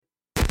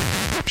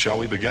Shall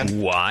we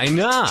begin? Why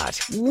not?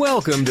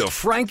 Welcome to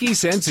Frankie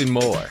Sense and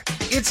More.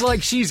 It's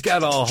like she's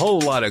got a whole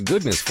lot of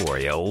goodness for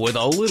you with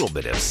a little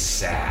bit of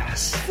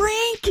sass.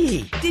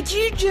 Frankie, did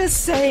you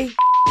just say...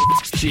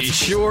 She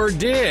sure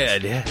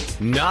did.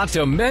 Not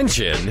to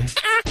mention,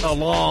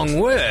 along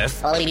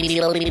with...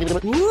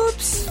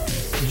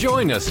 Whoops.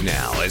 Join us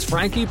now as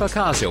Frankie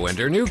Picasso and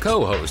her new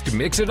co-host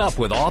mix it up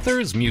with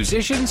authors,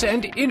 musicians,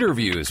 and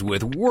interviews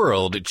with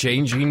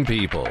world-changing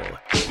people.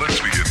 Let's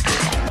begin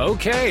now.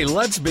 Okay,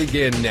 let's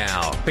begin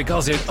now,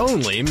 because it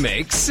only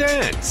makes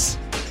sense.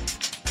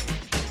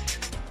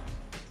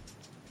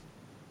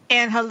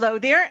 And hello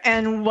there,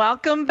 and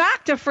welcome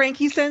back to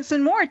Frankie Sense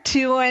and More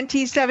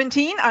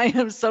 2017. I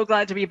am so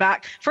glad to be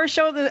back. First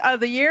show of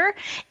the year,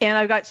 and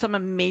I've got some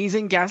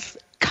amazing guests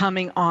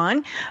coming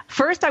on.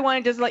 First, I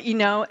wanted to just let you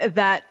know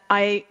that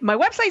my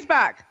website's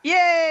back.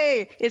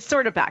 Yay! It's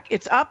sort of back.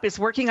 It's up. It's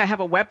working. I have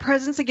a web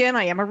presence again.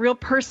 I am a real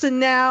person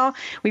now.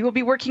 We will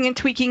be working and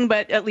tweaking,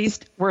 but at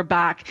least we're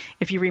back.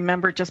 If you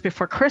remember, just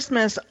before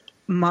Christmas,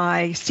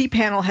 my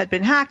cPanel had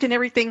been hacked and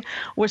everything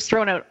was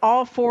thrown out.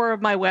 All 4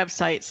 of my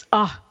websites.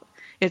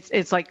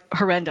 It's like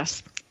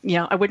horrendous. You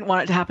know, I wouldn't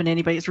want it to happen to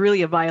anybody. It's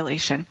really a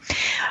violation.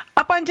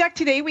 Up on deck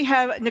today, we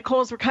have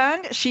Nicole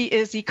Zurkand. She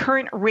is the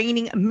current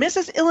reigning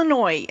Mrs.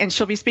 Illinois, and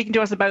she'll be speaking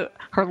to us about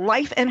her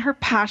life and her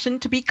passion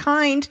to be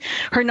kind,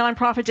 her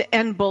nonprofit to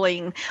end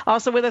bullying.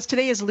 Also with us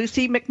today is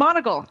Lucy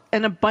McMonagle,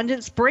 an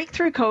abundance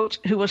breakthrough coach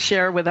who will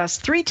share with us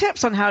 3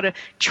 tips on how to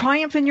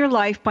triumph in your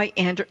life by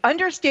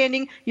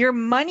understanding your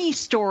money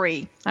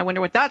story. I wonder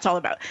what that's all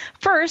about.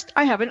 First,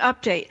 I have an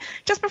update.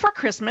 Just before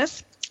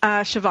Christmas,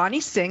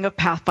 Shivani Singh of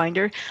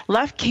Pathfinder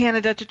left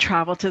Canada to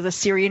travel to the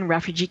Syrian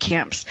refugee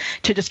camps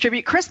to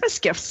distribute Christmas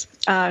gifts.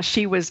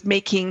 She was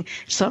making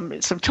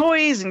some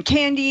toys and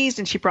candies,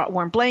 and she brought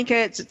warm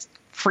blankets. It's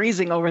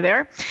freezing over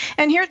there.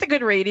 And here at the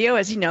Good Radio,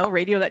 as you know,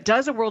 radio that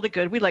does a world of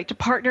good, we like to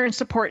partner and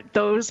support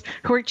those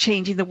who are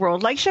changing the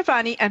world, like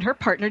Shivani and her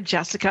partner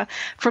Jessica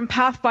from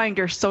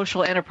Pathfinder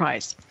Social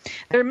Enterprise.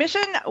 Their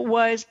mission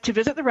was to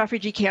visit the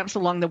refugee camps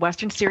along the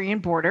western Syrian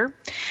border,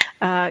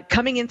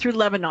 coming in through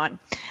Lebanon.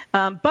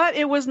 But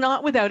it was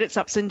not without its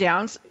ups and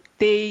downs.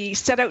 They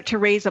set out to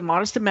raise a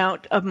modest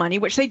amount of money,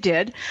 which they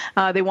did.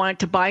 They wanted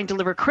to buy and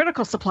deliver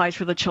critical supplies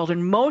for the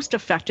children most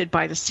affected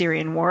by the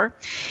Syrian war,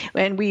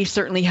 and we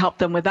certainly helped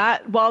them with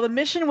that. While the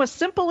mission was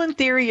simple in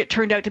theory, it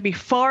turned out to be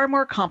far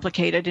more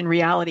complicated in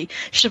reality.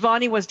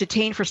 Shivani was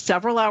detained for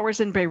several hours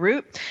in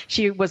Beirut.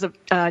 She was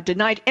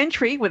denied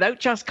entry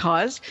without just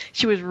cause.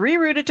 She was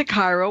rerouted to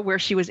Cairo, where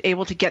she was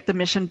able to get the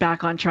mission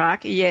back on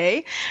track.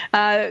 Yay.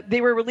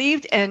 They were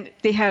relieved, and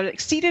they had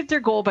exceeded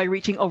their goal by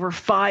reaching over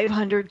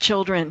 500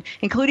 children,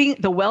 including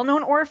the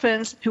well-known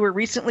orphans who were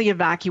recently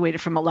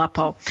evacuated from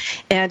Aleppo.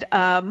 And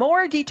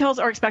more details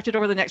are expected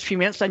over the next few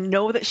minutes. I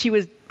know that she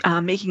was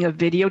making a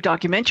video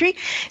documentary.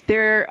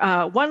 There,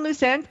 one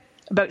loose end,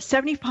 about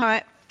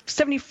 75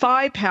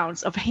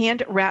 pounds of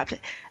hand-wrapped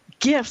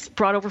gifts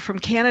brought over from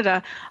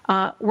Canada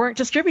weren't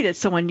distributed.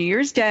 So on New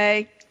Year's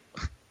Day,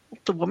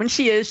 the woman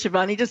she is,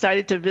 Shivani,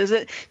 decided to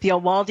visit the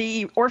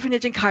Al-Waldi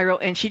orphanage in Cairo,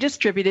 and she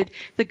distributed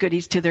the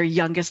goodies to their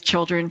youngest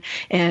children.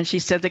 And she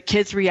said the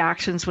kids'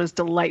 reactions was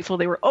delightful.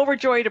 They were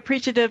overjoyed,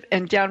 appreciative,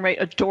 and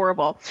downright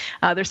adorable.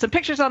 There's some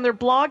pictures on their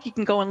blog. You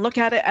can go and look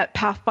at it at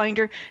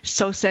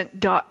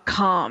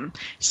pathfindersocent.com.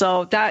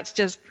 So that's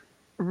just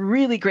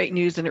really great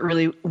news, and it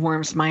really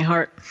warms my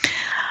heart.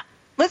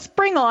 Let's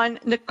bring on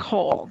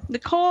Nicole.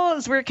 Nicole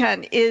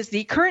Zurkand is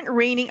the current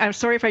reigning, I'm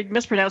sorry if I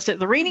mispronounced it,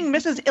 the reigning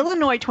Mrs.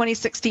 Illinois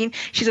 2016.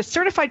 She's a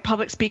certified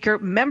public speaker,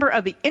 member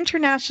of the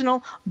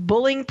International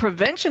Bullying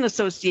Prevention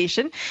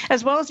Association,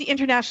 as well as the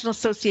International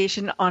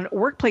Association on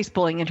Workplace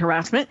Bullying and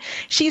Harassment.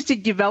 She's the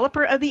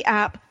developer of the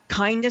app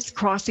Kindness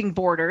Crossing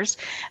Borders,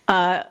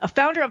 a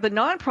founder of the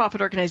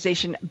nonprofit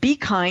organization Be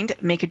Kind,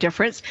 Make a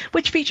Difference,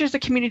 which features the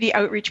community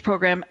outreach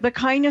program, The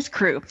Kindness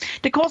Crew.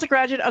 Nicole's a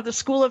graduate of the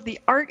School of the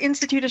Art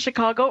Institute of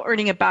Chicago,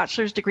 earning a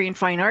bachelor's degree in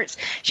fine arts.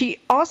 She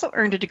also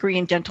earned a degree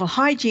in dental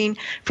hygiene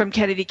from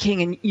Kennedy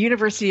King and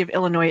University of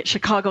Illinois at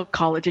Chicago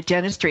College of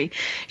Dentistry.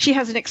 She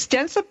has an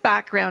extensive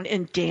background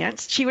in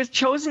dance. She was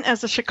chosen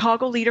as a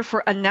Chicago leader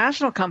for a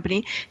national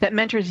company that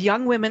mentors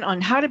young women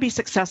on how to be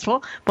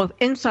successful, both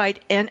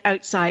inside and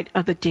outside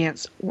of the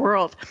dance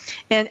world.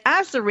 And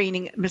as the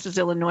reigning Mrs.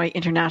 Illinois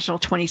International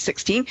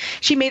 2016,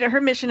 she made it her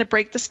mission to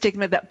break the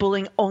stigma that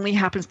bullying only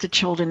happens to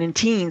children and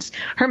teens.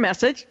 Her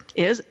message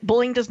is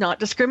bullying does not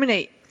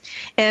discriminate.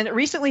 And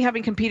recently,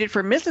 having competed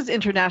for Mrs.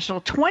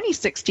 International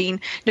 2016,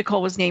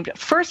 Nicole was named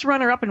first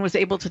runner-up and was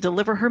able to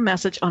deliver her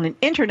message on an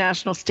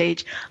international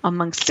stage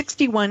among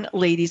 61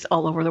 ladies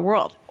all over the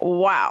world.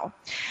 Wow.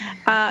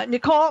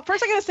 Nicole,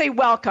 first I got to say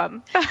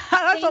welcome.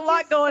 That's a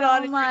lot going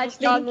on in your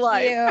young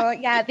life. Thank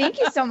you. Yeah, thank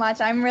you so much.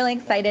 I'm really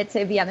excited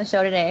to be on the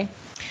show today.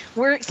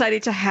 We're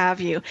excited to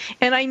have you.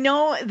 And I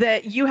know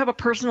that you have a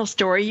personal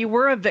story. You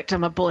were a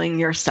victim of bullying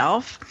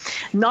yourself,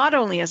 not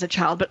only as a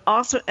child, but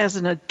also as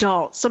an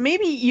adult. So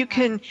maybe you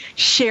can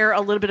share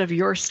a little bit of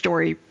your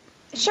story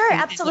Sure, and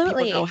let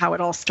absolutely. people know how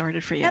it all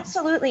started for you.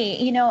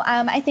 Absolutely.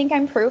 I think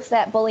I'm proof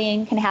that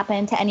bullying can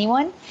happen to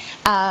anyone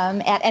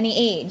at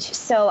any age.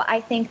 So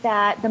I think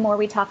that the more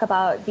we talk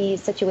about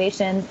these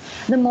situations,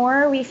 the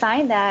more we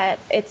find that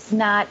it's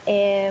not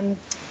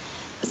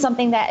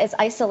something that is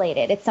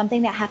isolated. It's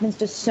something that happens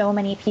to so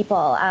many people.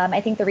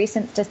 I think the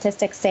recent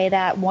statistics say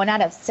that 1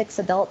 out of 6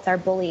 adults are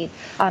bullied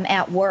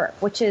at work,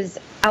 which is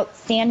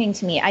outstanding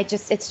to me.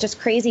 It's just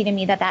crazy to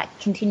me that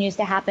continues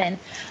to happen.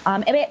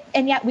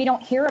 And yet we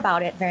don't hear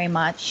about it very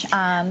much.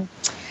 Go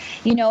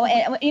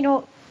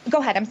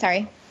ahead. I'm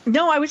sorry.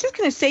 No, I was just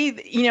going to say,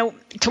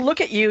 to look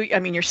at you, I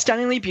mean, you're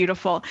stunningly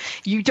beautiful.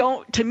 You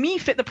don't, to me,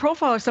 fit the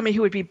profile of somebody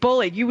who would be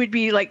bullied. You would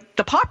be like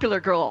the popular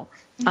girl.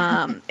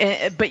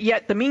 But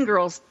yet the mean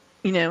girls,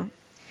 and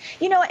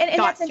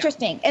that's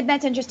interesting. And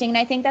that's interesting. And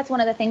I think that's one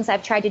of the things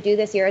I've tried to do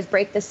this year is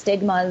break the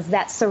stigmas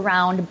that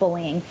surround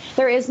bullying.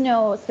 There is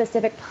no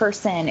specific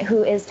person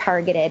who is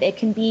targeted. It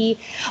can be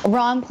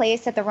wrong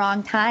place at the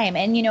wrong time.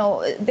 And,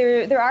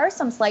 there are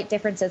some slight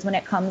differences when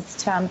it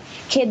comes from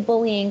kid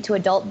bullying to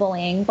adult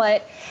bullying.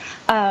 But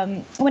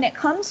when it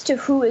comes to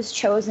who is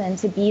chosen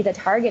to be the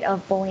target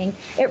of bullying,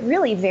 it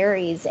really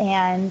varies.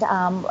 And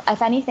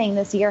if anything,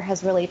 this year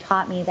has really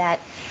taught me that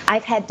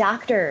I've had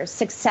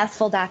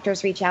successful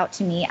doctors reach out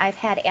to me. I've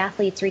had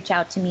athletes reach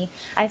out to me.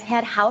 I've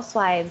had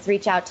housewives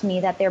reach out to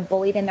me that they're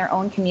bullied in their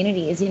own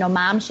communities.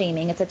 Mom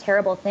shaming, it's a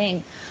terrible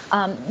thing.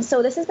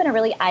 So this has been a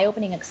really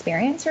eye-opening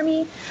experience for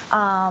me,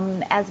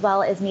 as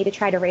well as me to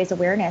try to raise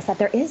awareness that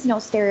there is no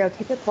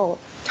stereotypical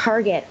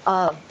target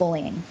of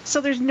bullying.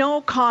 So there's no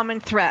common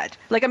thread.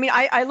 Like, I mean,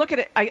 I look at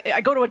it,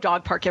 I go to a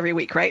dog park every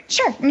week, right?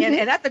 Sure. Mm-hmm.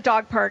 And at the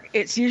dog park,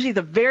 it's usually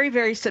the very,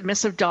 very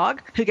submissive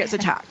dog who gets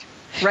attacked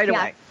right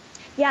away.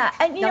 Yeah.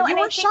 And, you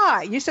were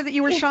shy. You said that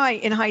you were shy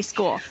in high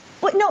school.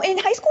 Well, no, in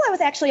high school, I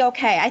was actually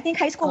okay. I think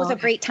high school was a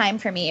great time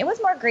for me. It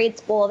was more grade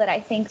school that I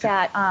think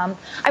that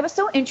I was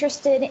so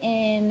interested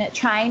in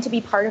trying to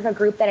be part of a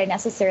group that I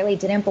necessarily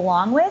didn't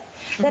belong with,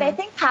 that I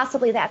think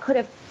possibly that could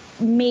have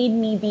made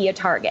me be a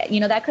target.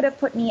 That could have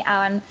put me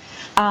on,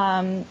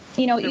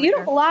 you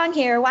don't belong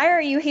here. Why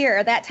are you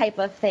here? That type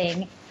of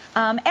thing.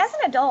 As an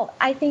adult,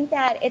 I think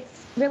that it's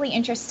really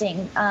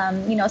interesting.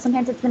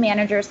 Sometimes it's the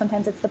managers,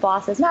 sometimes it's the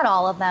bosses, not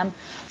all of them.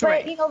 But,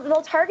 right.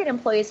 They'll target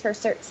employees for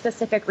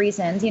specific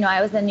reasons.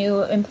 I was a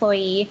new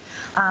employee.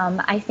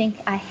 I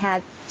think I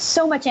had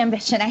so much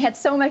ambition. I had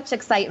so much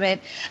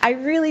excitement. I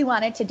really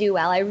wanted to do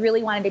well. I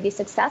really wanted to be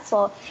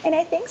successful. And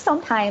I think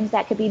sometimes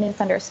that could be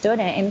misunderstood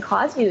and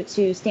cause you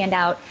to stand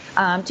out,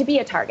 to be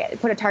a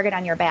target, put a target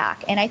on your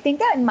back. And I think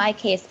that in my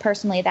case,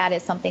 personally, that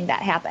is something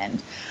that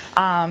happened.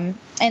 And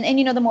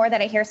the more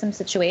that I hear some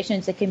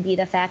situations, it can be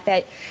the fact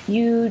that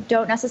you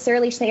don't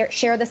necessarily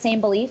share the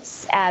same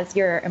beliefs as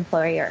your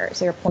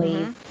employers, your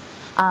employees.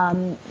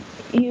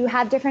 You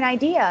have different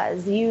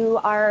ideas. You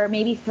are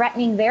maybe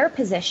threatening their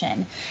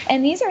position.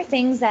 And these are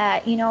things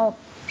that,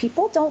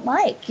 people don't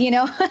like,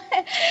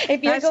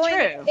 if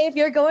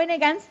you're going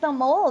against the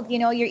mold,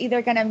 you're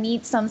either going to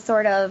meet some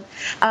sort of,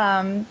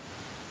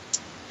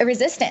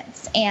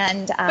 resistance.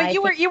 And but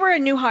you were a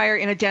new hire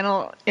in a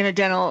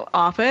dental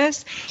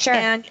office. Sure.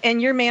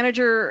 And your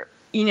manager,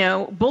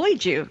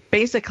 bullied you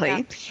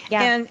basically.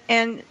 Yeah.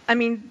 And I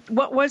mean,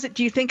 what was it?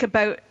 Do you think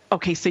about?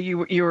 Okay, so you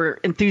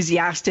were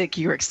enthusiastic,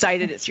 you were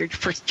excited. It's your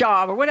first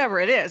job or whatever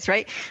it is,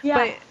 right?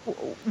 Yeah. But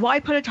why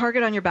put a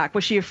target on your back?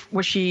 Was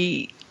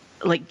she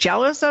like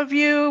jealous of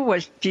you? I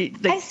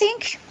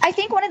think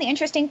one of the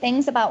interesting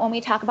things about when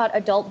we talk about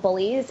adult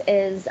bullies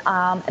is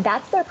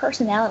that's their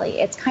personality.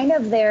 It's kind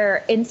of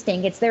their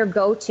instinct. It's their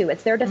go-to.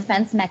 It's their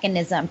defense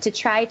mechanism to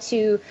try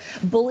to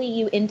bully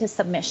you into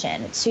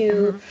submission,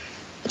 to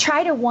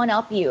try to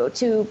one-up you,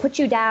 to put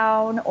you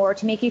down, or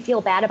to make you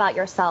feel bad about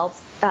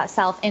yourself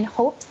in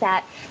hopes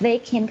that they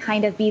can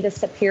kind of be the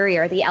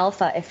superior, the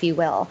alpha, if you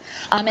will.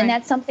 And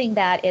that's something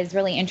that is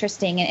really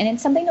interesting. And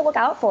it's something to look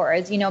out for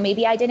is,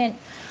 maybe I didn't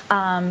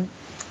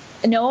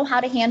know how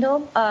to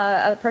handle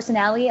a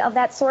personality of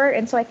that sort.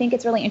 And so I think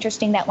it's really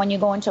interesting that when you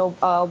go into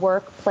a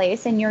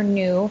workplace and you're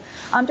new,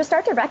 to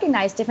start to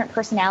recognize different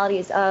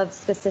personalities of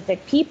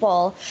specific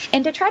people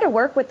and to try to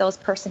work with those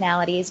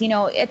personalities.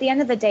 At the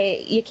end of the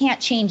day, you can't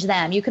change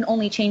them. You can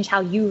only change how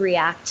you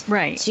react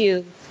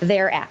to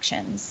their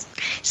actions.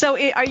 So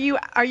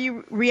are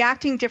you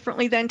reacting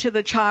differently then to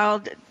the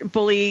child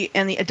bully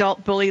and the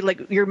adult bully?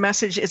 Like your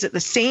message, is it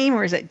the same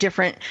or is it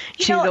different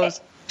to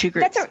those two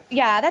groups?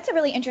 That's a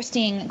really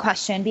interesting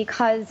question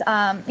because,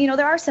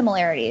 there are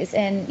similarities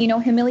and,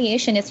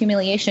 humiliation is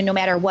humiliation no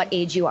matter what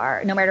age you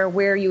are, no matter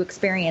where you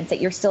experience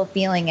it, you're still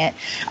feeling it.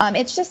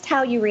 It's just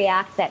how you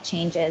react that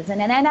changes.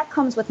 And that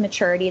comes with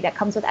maturity, that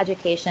comes with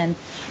education,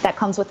 that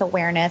comes with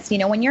awareness.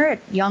 When you're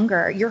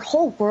younger, your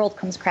whole world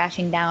comes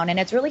crashing down and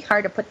it's really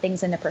hard to put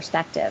things into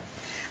perspective.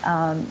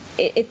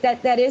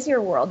 That is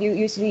your world.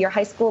 You see your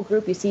high school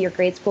group, you see your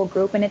grade school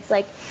group, and it's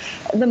like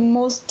the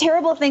most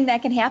terrible thing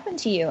that can happen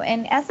to you.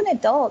 And as as an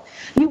adult,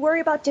 you worry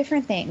about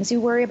different things. You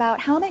worry about,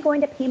 how am I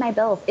going to pay my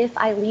bills if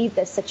I leave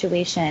this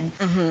situation?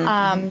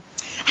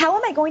 How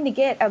am I going to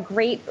get a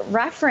great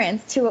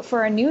reference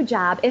for a new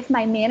job if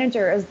my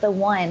manager is the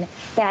one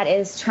that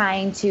is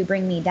trying to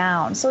bring me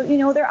down? So,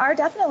 there are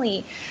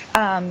definitely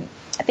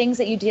things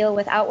that you deal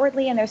with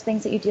outwardly, and there's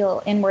things that you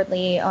deal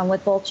inwardly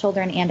with both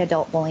children and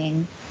adult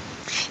bullying.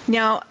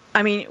 Now,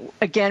 I mean,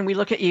 again, we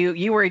look at you.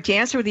 You were a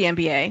dancer with the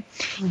NBA.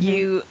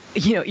 You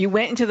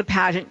went into the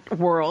pageant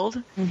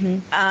world.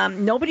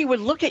 Nobody would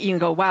look at you and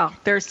go, "Wow,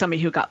 there's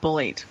somebody who got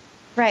bullied."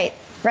 Right.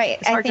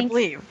 It's hard to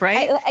believe,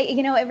 right?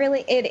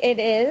 It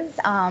is.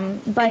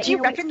 But do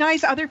you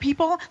recognize other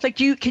people? Like,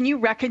 can you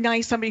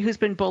recognize somebody who's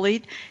been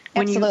bullied?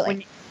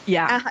 Absolutely.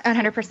 Yeah.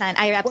 100%.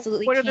 I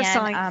absolutely can. What are can. the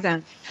signs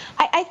then?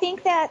 I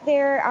think that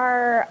there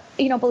are,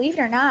 believe it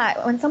or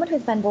not, when someone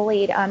who's been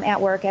bullied at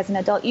work as an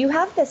adult, you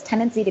have this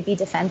tendency to be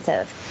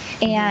defensive.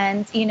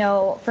 And,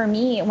 for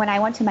me, when I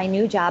went to my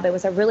new job, it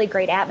was a really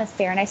great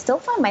atmosphere. And I still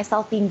found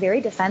myself being very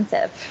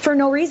defensive for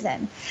no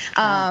reason.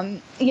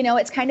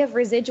 It's kind of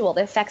residual.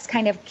 The effects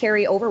kind of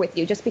carry over with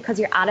you. Just because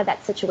you're out of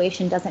that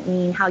situation doesn't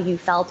mean how you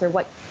felt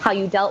or how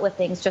you dealt with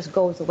things just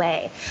goes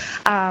away.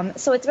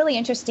 So it's really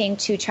interesting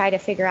to try to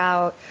figure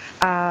out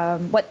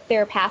what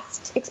their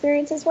past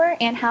experiences were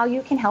and how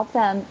you can help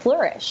them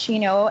flourish,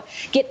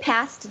 get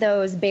past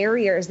those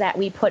barriers that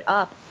we put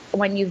up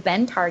when you've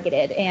been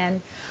targeted.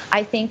 And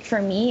I think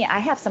for me, I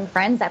have some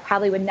friends that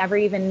probably would never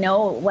even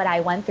know what I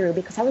went through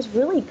because I was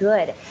really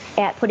good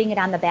at putting it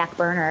on the back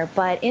burner.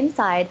 But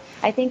inside,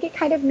 I think it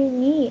kind of made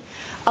me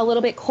a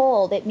little bit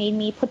cold. It made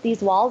me put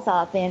these walls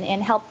up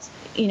and helped,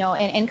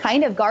 and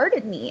kind of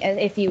guarded me,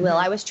 if you will.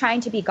 I was trying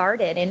to be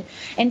guarded.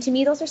 And to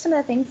me, those are some of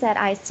the things that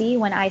I see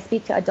when I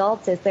speak to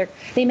adults is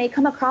they may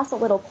come across a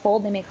little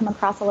cold, they may come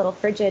across a little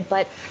frigid,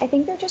 but I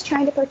think they're just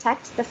trying to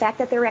protect the fact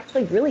that they're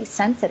actually really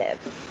sensitive.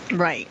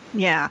 Right.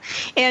 Yeah.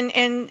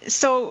 And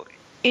so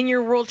in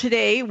your world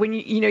today, when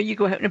you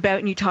go out and about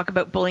and you talk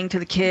about bullying to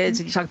the kids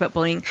and you talk about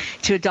bullying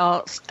to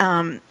adults,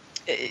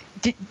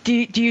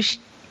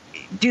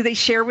 do they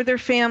share with their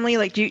family?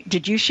 Like,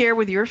 did you share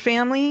with your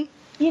family?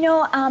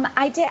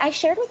 I did. I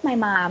shared with my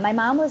mom. My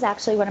mom was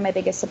actually one of my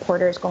biggest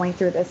supporters going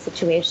through this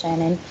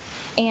situation.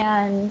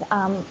 And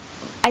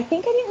I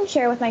think I didn't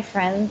share with my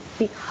friends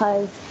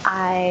because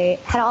I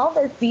had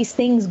all these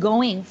things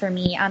going for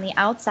me on the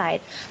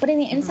outside. But on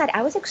the inside,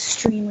 I was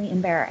extremely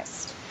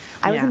embarrassed.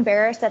 I was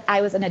embarrassed that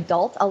I was an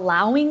adult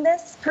allowing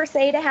this, per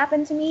se, to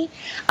happen to me.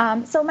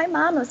 So my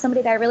mom was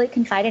somebody that I really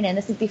confided in.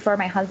 This is before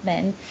my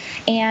husband.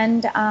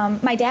 And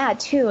my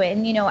dad, too.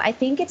 And, I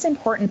think it's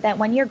important that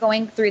when you're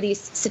going through these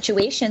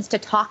situations to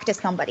talk to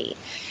somebody,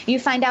 you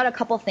find out a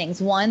couple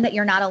things. One, that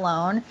you're not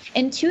alone.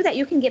 And two, that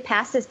you can get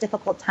past this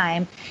difficult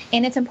time.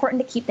 And it's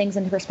important to keep things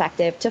into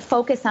perspective, to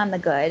focus on the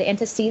good, and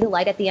to see the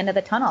light at the end of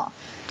the tunnel.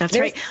 That's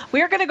right.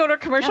 We are going to go to a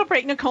commercial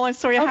break, Nicole. I'm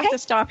sorry, I have to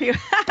stop you.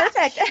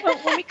 Perfect.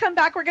 When we come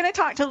back, we're going to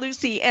talk to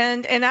Lucy,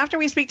 and after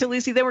we speak to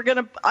Lucy, then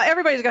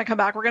everybody's going to come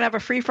back. We're going to have a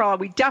free-for-all.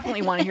 We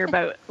definitely want to hear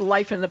about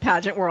life in the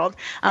pageant world.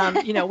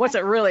 What's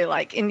it really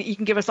like? And you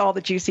can give us all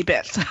the juicy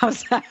bits.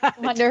 How's that?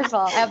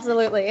 Wonderful.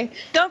 Absolutely.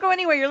 Don't go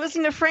anywhere. You're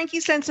listening to Frankie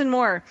Sense and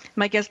More.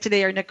 My guests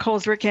today are Nicole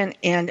Zirkin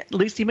and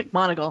Lucy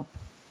McMonigal.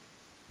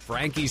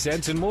 Frankie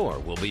Sense and More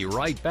will be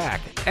right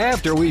back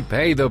after we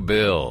pay the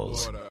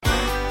bills.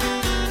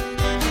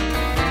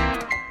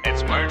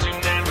 It's words you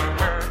never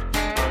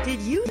heard.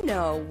 Did you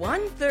know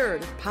 1/3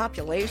 of the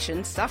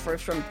population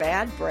suffers from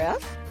bad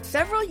breath?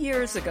 Several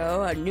years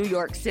ago, a New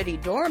York City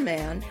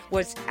doorman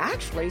was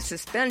actually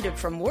suspended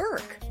from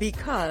work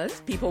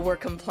because people were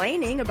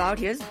complaining about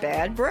his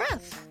bad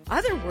breath.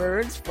 Other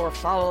words for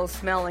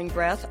foul-smelling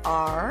breath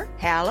are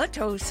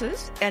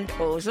halitosis and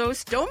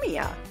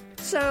ozostomia.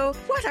 So,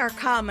 what are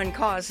common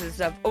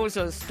causes of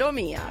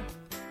ozostomia?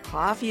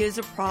 Coffee is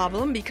a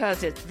problem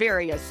because it's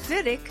very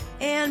acidic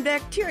and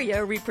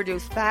bacteria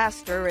reproduce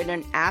faster in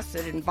an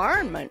acid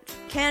environment.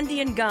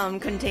 Candy and gum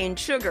contain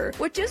sugar,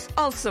 which is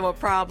also a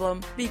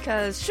problem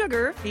because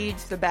sugar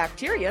feeds the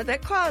bacteria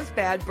that cause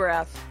bad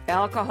breath.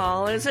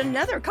 Alcohol is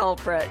another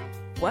culprit.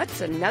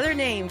 What's another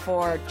name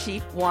for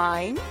cheap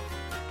wine?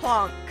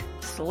 Plonk,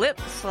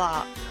 slip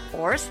slop,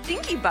 or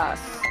stinky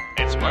bus.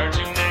 It's words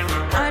you never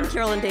heard. I'm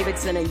Carolyn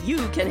Davidson, and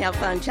you can have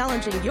fun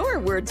challenging your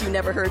words you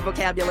never heard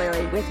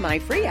vocabulary with my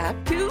free app,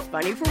 Too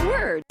Funny for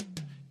Words.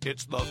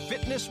 It's the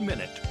Fitness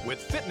Minute with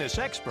fitness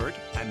expert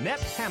Annette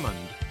Hammond.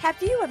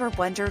 Have you ever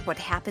wondered what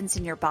happens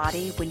in your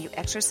body when you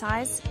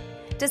exercise?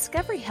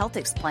 Discovery Health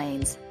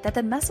explains that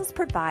the muscles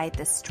provide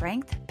the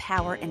strength,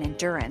 power, and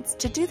endurance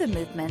to do the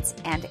movements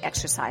and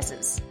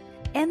exercises.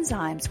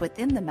 Enzymes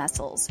within the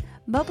muscles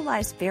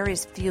mobilize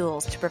various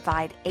fuels to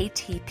provide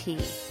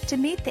ATP to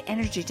meet the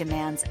energy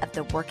demands of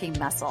the working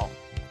muscle.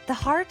 The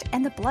heart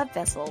and the blood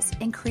vessels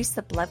increase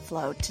the blood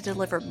flow to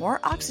deliver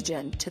more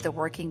oxygen to the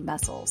working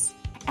muscles.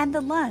 And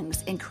the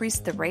lungs increase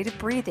the rate of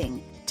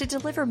breathing to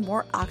deliver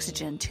more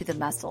oxygen to the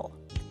muscle.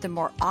 The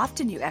more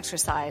often you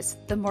exercise,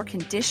 the more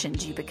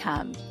conditioned you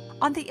become.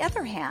 On the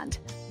other hand,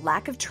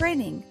 lack of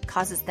training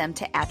causes them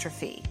to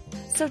atrophy.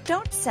 So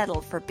don't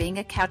settle for being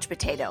a couch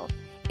potato.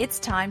 It's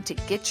time to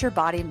get your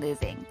body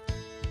moving.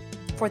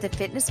 For the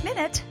Fitness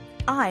Minute,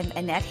 I'm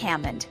Annette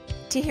Hammond.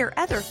 To hear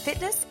other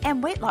fitness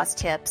and weight loss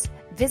tips,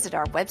 visit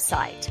our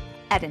website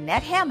at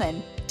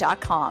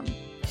AnnetteHammond.com.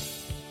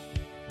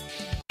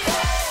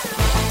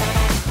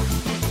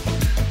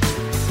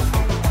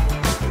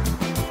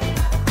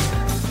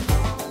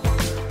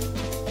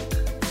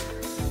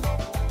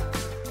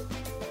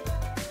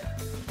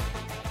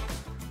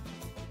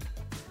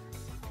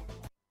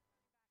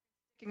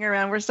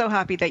 Around. We're so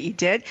happy that you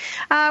did.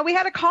 We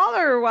had a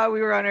caller while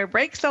we were on our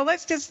break, so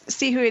let's just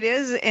see who it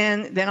is,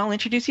 and then I'll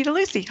introduce you to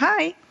Lucy.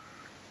 Hi.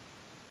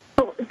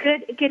 Oh,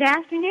 good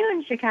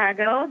afternoon,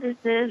 Chicago. This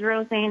is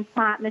Roseanne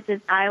Plot,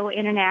 Mrs. Iowa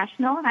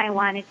International, and I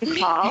wanted to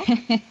call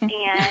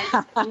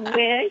and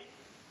wish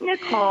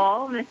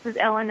Nicole,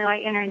 Mrs.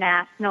 Illinois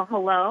International,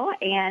 hello,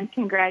 and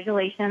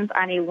congratulations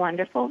on a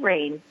wonderful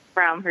reign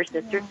from her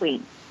sister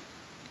Queen.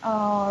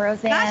 Oh,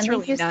 Roseanne, That's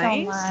really thank you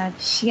nice. so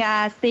much.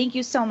 Yes, thank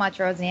you so much,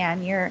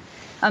 Roseanne. You're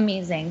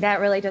amazing. That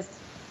really just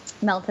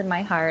melted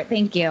my heart.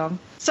 Thank you.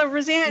 So,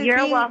 Roseanne, You're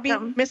being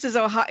welcome. Mrs.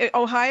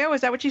 Ohio,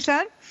 is that what you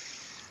said?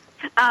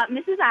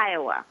 Mrs.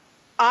 Iowa.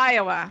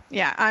 Iowa.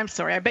 Yeah, I'm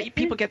sorry. I bet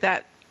people get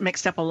that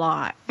mixed up a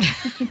lot,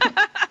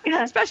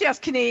 especially us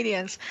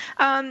Canadians.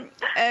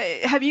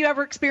 Have you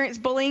ever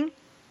experienced bullying?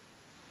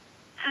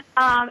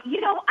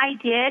 I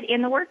did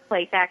in the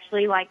workplace,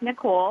 actually, like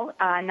Nicole,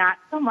 not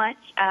so much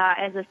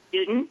as a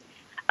student.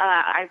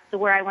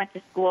 Where I went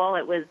to school,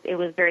 it was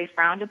very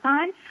frowned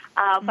upon.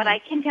 But I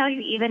can tell you,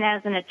 even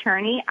as an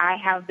attorney, I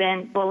have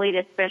been bullied,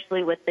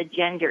 especially with the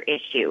gender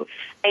issue.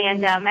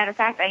 And matter of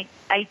fact,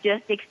 I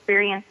just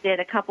experienced it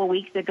a couple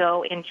weeks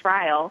ago in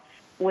trial,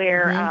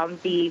 where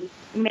the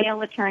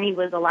male attorney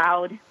was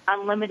allowed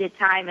unlimited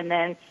time, and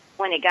then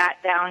when it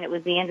got down, it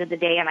was the end of the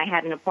day, and I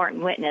had an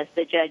important witness.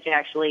 The judge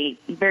actually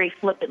very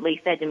flippantly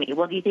said to me,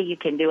 "Well, do you think you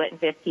can do it in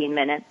 15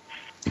 minutes?"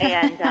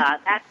 And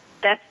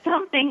that's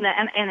something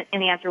that, and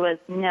the answer was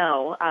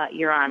no,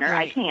 Your Honor,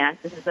 Right. I can't.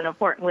 This is an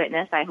important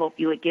witness. I hope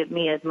you would give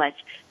me as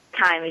much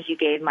time as you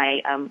gave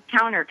my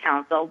counter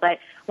counsel. But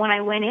when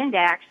I went in to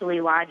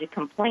actually lodge a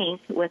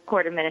complaint with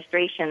court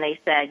administration, they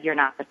said, "You're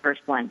not the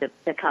first one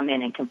to come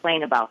in and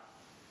complain about."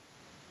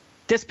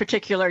 This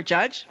particular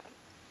judge?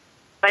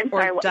 I'm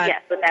sorry,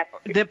 yes, with that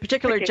The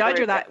particular judge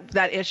or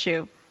that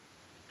issue?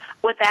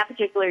 With that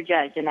particular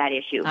judge and that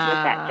issue, with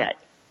that judge.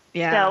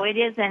 Yeah. So it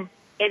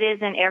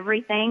isn't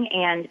everything,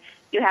 and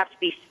you have to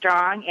be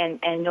strong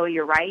and know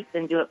your rights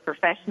and do it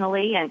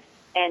professionally and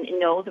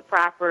know the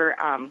proper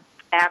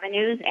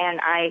avenues. And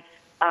I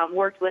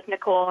worked with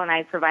Nicole, and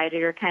I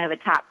provided her kind of a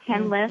top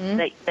 10 list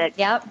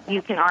that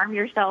you can arm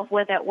yourself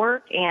with at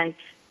work, and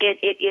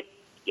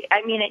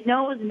it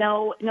knows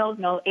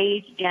no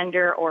age,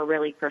 gender, or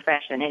really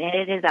profession, and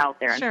it is out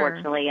there, Sure.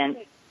 unfortunately,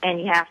 and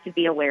you have to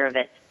be aware of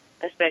it,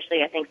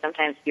 especially, I think,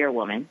 sometimes if you're a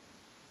woman.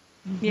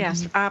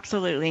 Yes,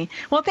 absolutely.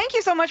 Well, thank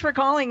you so much for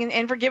calling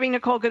and for giving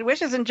Nicole good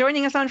wishes and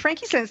joining us on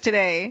Frankie Sense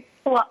today.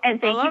 Well,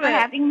 and thank you love for it.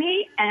 having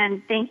me,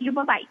 and thank you.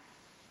 Bye-bye.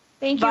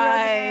 Thank you,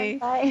 Bye.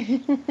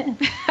 Roseanne.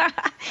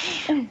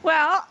 Bye.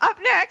 Well, up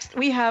next,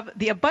 we have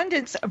the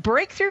Abundance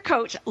Breakthrough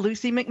Coach,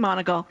 Lucy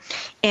McMonigal.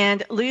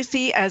 And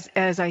Lucy, as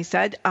I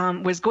said,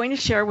 was going to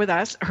share with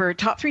us her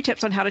top 3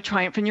 tips on how to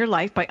triumph in your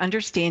life by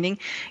understanding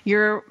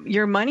your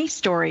money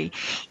story.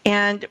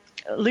 And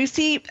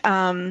Lucy,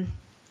 I'm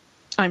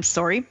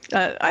sorry.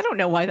 I don't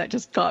know why that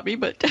just got me,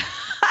 but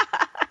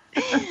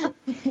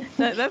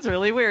that's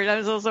really weird.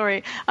 I'm so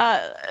sorry.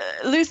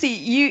 Lucy,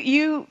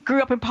 you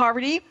grew up in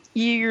poverty.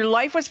 Your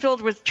life was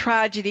filled with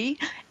tragedy,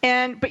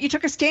 but you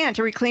took a stand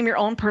to reclaim your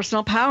own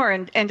personal power.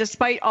 And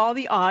despite all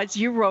the odds,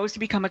 you rose to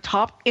become a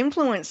top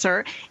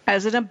influencer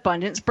as an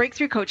abundance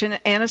breakthrough coach and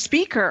a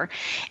speaker.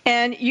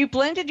 And you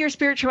blended your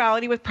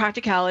spirituality with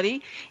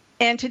practicality.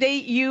 And today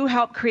you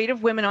help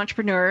creative women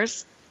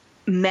entrepreneurs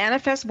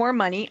manifest more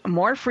money,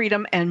 more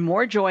freedom, and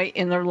more joy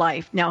in their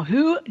life. Now,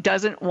 who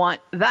doesn't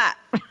want that?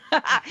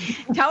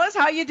 Tell us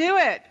how you do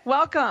it.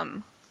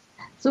 Welcome.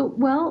 So,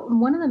 well,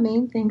 one of the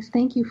main things,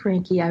 thank you,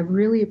 Frankie. I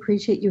really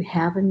appreciate you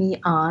having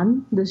me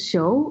on the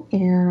show.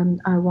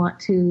 And I want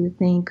to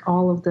thank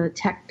all of the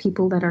tech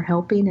people that are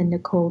helping, and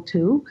Nicole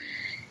too.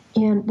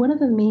 And one of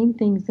the main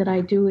things that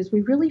I do is we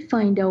really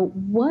find out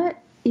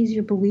what is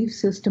your belief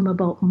system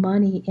about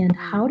money and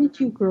how did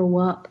you grow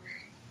up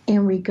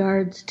in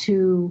regards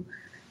to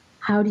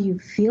how do you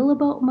feel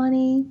about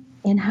money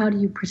and how do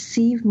you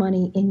perceive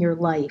money in your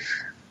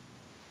life?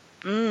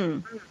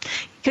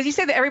 Because you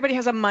say that everybody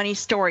has a money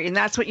story, and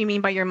that's what you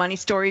mean by your money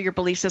story, your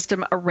belief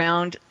system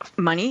around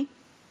money?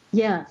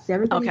 Yes,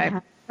 everybody has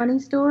a money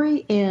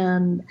story,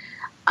 and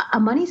a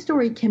money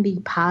story can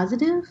be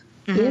positive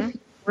if you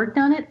worked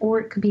on it, or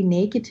it could be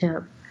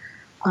negative.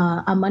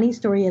 A money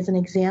story, as an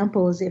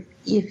example, is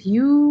if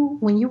you,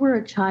 when you were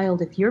a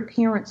child, if your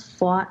parents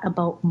fought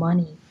about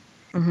money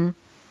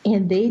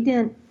and they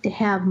didn't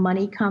have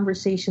money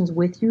conversations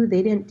with you,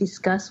 they didn't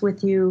discuss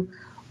with you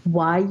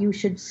why you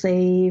should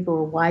save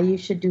or why you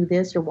should do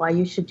this or why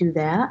you should do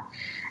that,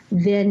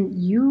 then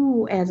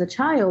you as a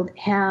child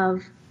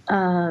have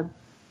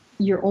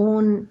your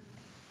own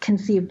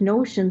conceived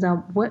notions on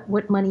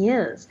what money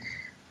is.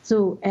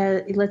 So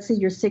let's say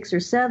you're 6 or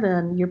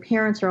 7, your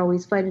parents are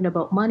always fighting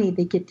about money,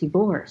 they get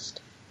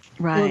divorced.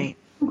 Right. Well,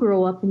 you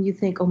grow up and you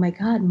think, oh my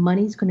God,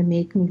 money's going to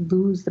make me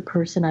lose the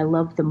person I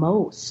love the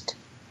most.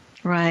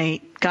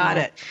 Right. Got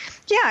it.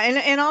 Yeah.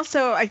 And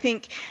also I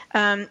think,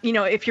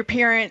 if your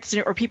parents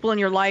or people in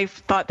your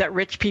life thought that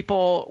rich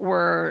people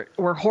were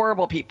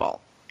horrible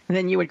people,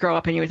 then you would grow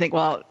up and you would think,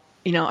 well,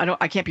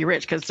 I can't be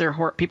rich because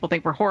people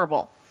think we're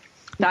horrible.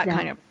 That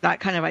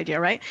kind of idea,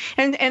 right?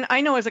 And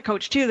I know as a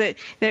coach too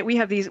that we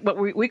have these what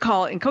we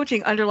call in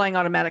coaching underlying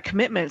automatic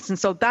commitments, and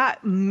so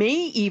that may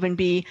even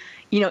be,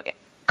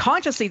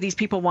 consciously these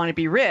people want to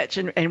be rich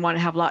and want to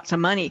have lots of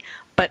money,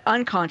 but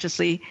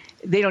unconsciously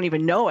they don't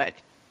even know it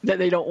that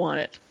they don't want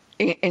it,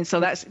 and so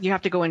you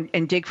have to go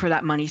and dig for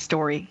that money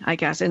story, I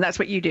guess, and that's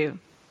what you do.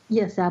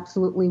 Yes,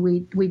 absolutely.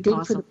 We dig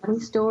Awesome. for the money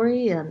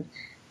story, and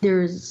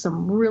there's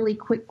some really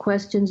quick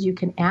questions you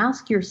can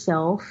ask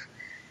yourself.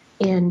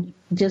 And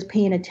just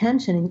paying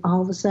attention, and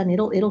all of a sudden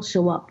it'll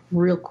show up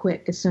real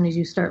quick as soon as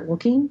you start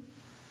looking.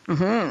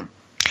 Mm-hmm.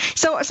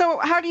 So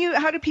how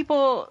do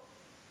people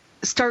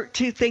start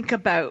to think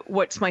about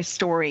what's my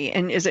story?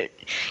 And is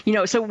it,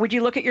 so would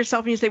you look at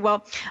yourself and you say,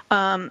 well,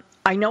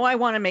 I know I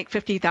want to make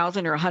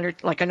 50,000 or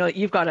 100. Like I know that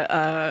you've got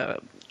a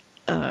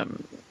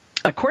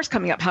course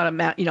coming up how to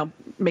make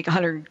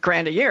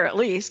 $100,000 a year at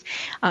least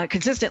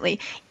consistently,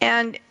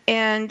 and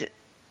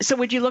so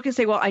would you look and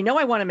say, well, I know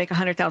I want to make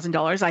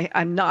 $100,000.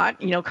 I'm not,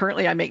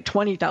 currently I make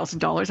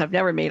 $20,000. I've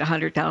never made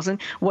 $100,000.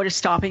 What is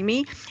stopping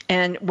me?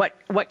 And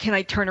what can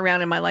I turn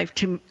around in my life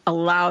to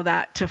allow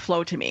that to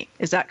flow to me?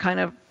 Is that kind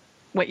of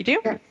what you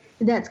do?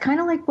 That's kind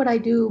of like what I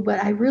do, but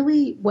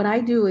what I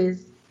do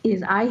is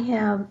I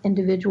have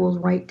individuals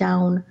write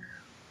down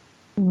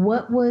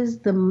what was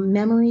the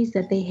memories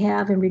that they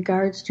have in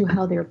regards to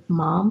how their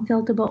mom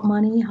felt about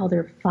money, how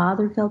their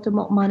father felt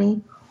about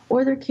money,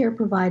 or their care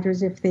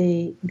providers if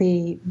they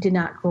did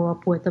not grow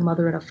up with a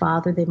mother and a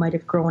father. They might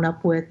have grown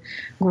up with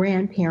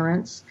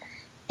grandparents.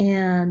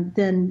 And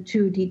then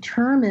to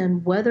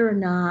determine whether or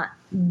not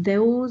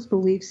those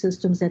belief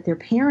systems that their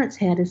parents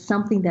had is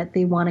something that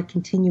they want to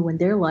continue in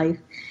their life.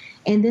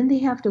 And then they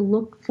have to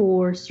look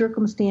for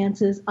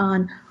circumstances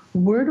on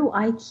where do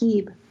I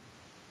keep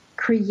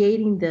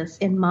creating this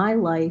in my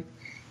life.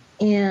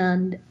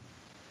 And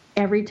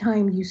every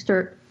time you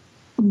start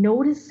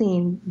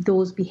noticing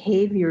those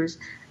behaviors,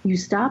 you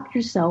stop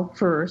yourself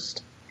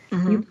first.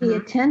 Mm-hmm. You pay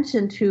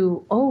attention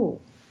to, oh,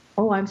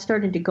 I'm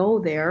starting to go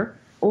there.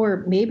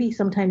 Or maybe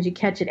sometimes you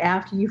catch it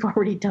after you've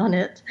already done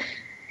it.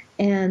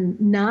 And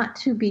not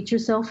to beat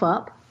yourself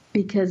up,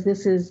 because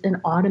this is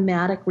an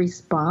automatic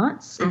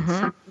response. Mm-hmm. It's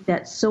something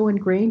that's so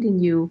ingrained in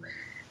you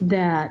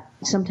that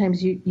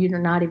sometimes you're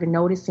not even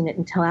noticing it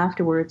until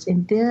afterwards.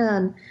 And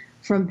then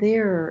from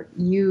there,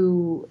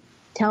 you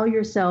tell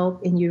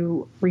yourself and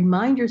you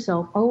remind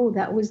yourself, oh,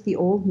 that was the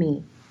old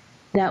me.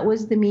 That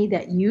was the me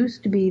that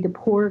used to be the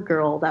poor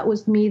girl. That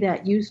was me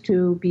that used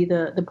to be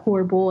the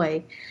poor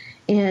boy.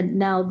 And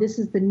now this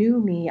is the new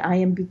me. I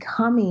am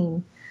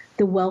becoming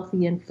the wealthy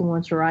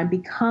influencer. I'm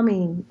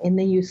becoming, and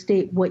then you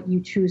state what you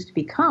choose to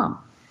become.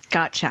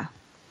 Gotcha.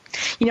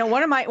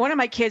 One of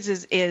my kids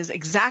is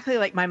exactly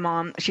like my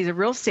mom. She's a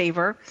real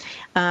saver.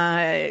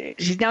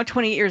 She's now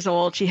 28 years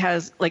old. She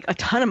has like a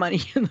ton of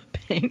money in the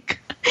bank.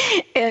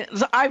 And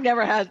so I've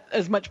never had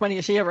as much money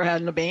as she ever had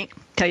in the bank,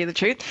 tell you the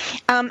truth.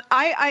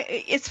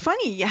 It's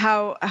funny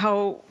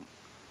how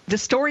the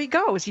story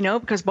goes,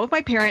 because both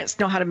my parents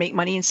know how to make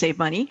money and save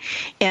money.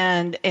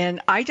 And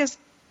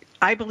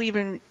I believe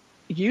in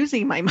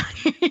using my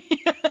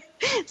money,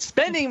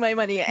 spending my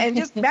money, and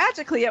just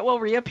magically it will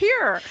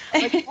reappear.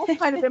 Like, that's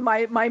kind of been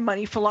my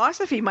money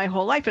philosophy my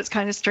whole life. It's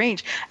kind of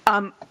strange.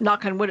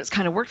 Knock on wood, it's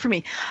kind of worked for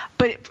me.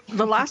 But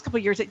the last couple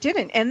of years it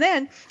didn't. And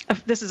then,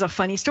 this is a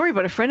funny story,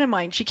 but a friend of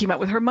mine, she came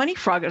out with her money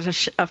frog. It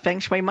was a feng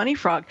shui money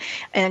frog.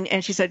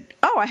 And she said,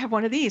 oh, I have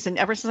one of these. And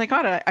ever since I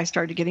got it, I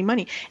started getting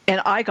money.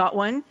 And I got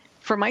one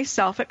for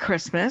myself at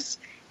Christmas.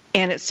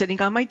 And it's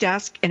sitting on my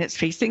desk, and it's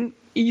facing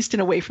east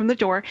and away from the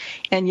door.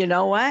 And you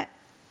know what?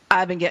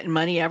 I've been getting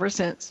money ever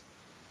since.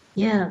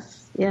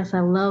 Yes,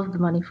 I love the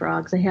money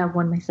frogs. I have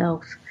one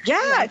myself.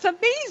 Yeah, it's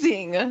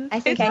amazing.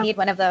 I think I need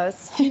one of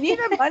those. You need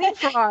a money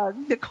frog,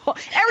 Nicole.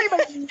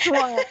 Everybody needs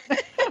one.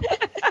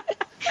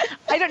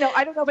 I don't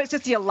know, but it's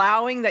just the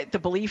allowing that the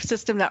belief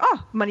system that,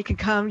 money can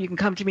come, you can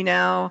come to me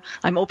now,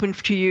 I'm open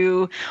to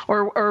you,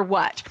 or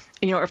what,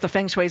 or if the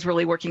feng shui is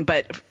really working,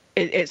 but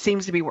it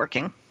seems to be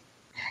working.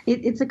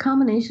 It's a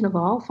combination of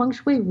all. Feng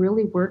Shui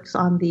really works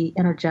on the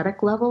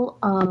energetic level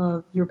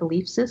of your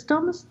belief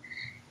systems.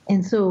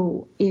 And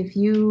so if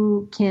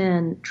you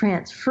can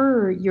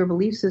transfer your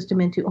belief system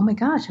into, oh my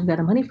gosh, I've got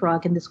a money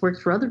frog and this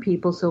works for other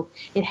people, so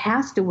it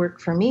has to work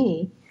for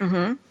me,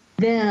 mm-hmm.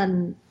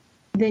 then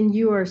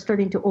you are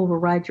starting to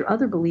override your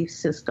other belief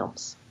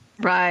systems.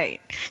 Right.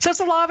 So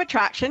it's a law of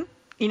attraction.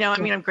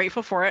 I'm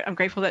grateful for it. I'm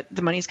grateful that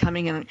the money's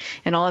coming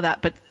and all of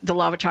that. But the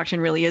law of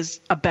attraction really is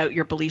about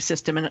your belief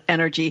system and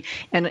energy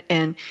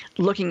and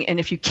looking. And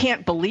if you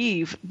can't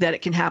believe that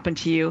it can happen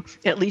to you,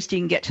 at least you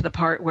can get to the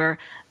part where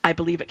I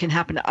believe it can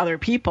happen to other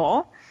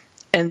people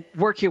and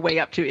work your way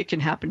up to it can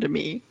happen to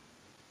me.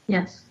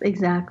 Yes,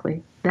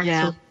 exactly.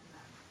 That's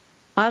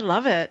I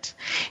love it.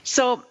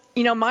 So,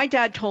 my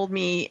dad told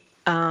me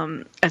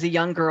as a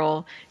young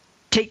girl,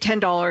 take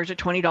 $10 or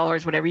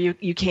 $20, whatever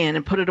you can,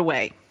 and put it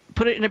away.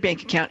 Put it in a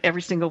bank account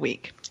every single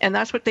week. And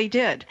that's what they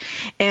did.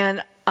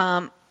 And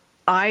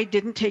I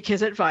didn't take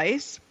his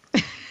advice,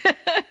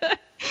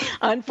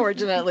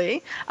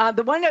 unfortunately.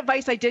 The one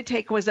advice I did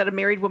take was that a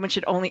married woman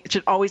should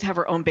always have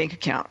her own bank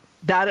account.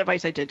 That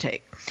advice I did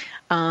take.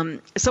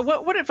 So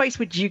what advice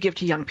would you give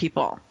to young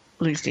people,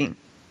 Lucy?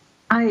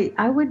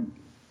 I would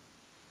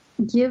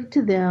give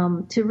to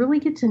them to really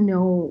get to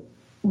know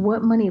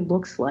what money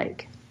looks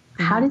like.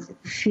 How does it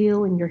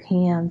feel in your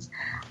hands?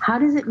 How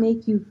does it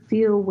make you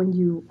feel when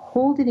you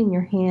hold it in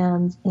your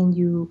hands and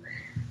you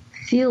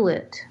feel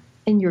it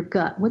in your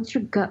gut? What's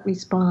your gut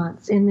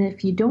response? And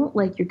if you don't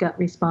like your gut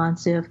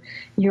response, if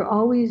you're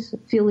always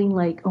feeling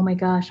like, oh my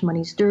gosh,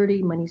 money's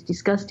dirty, money's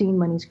disgusting,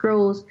 money's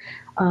gross,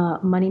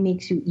 money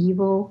makes you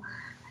evil,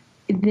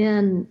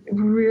 then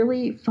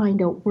really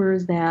find out where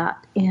is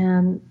that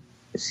and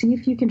see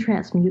if you can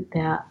transmute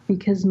that,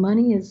 because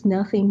money is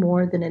nothing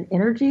more than an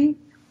energy.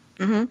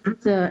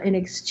 It's an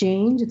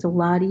exchange. It's a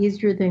lot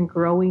easier than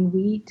growing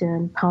wheat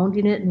and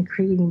pounding it and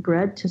creating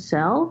bread to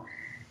sell.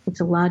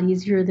 It's a lot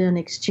easier than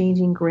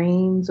exchanging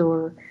grains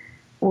or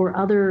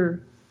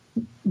other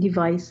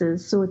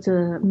devices. So it's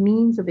a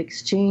means of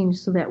exchange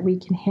so that we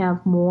can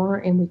have more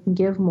and we can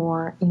give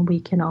more and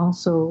we can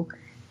also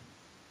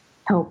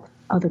help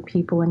other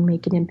people and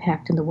make an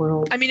impact in the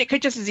world. I mean, it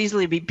could just as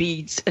easily be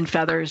beads and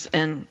feathers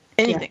and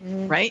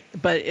anything, right?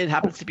 But it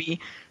happens to be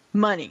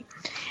money,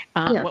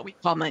 what we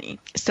call money.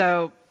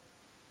 So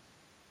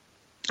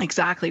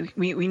exactly,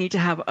 we need to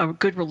have a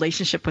good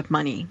relationship with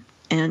money.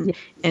 And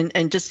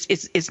just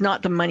it's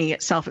not the money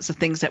itself, it's the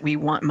things that we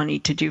want money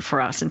to do for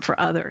us and for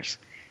others.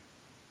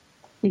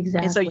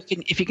 Exactly. And so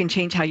if you can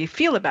change how you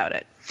feel about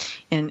it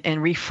and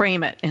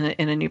reframe it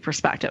in a new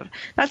perspective.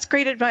 That's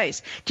great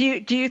advice. Do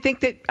you think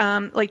that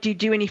do you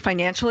do any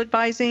financial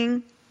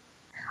advising?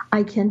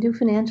 I can do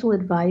financial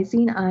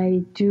advising.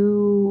 I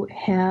do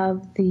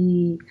have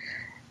the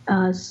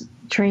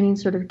training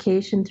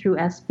certification through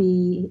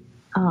SB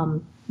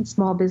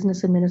Small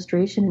Business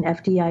Administration and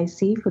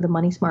FDIC for the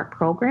Money Smart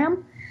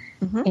program.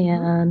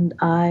 And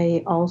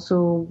I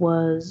also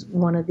was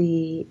one of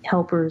the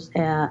helpers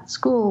at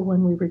school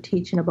when we were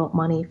teaching about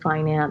money,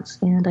 finance,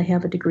 and I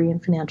have a degree in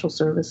financial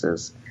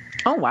services.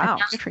 Oh, wow.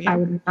 Good for you.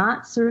 I'm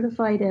not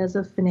certified as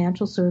a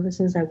financial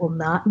services. I will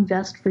not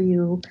invest for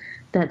you.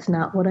 That's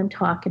not what I'm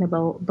talking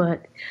about,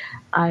 but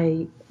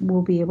I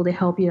will be able to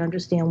help you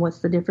understand what's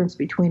the difference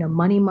between a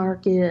money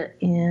market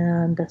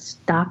and a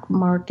stock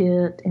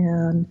market,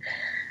 and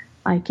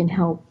I can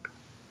help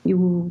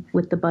you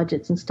with the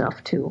budgets and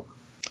stuff too.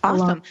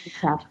 Awesome.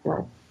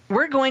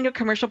 We're going to a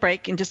commercial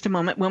break in just a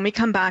moment. When we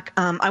come back,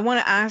 I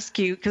want to ask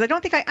you, because I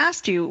don't think I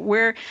asked you,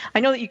 I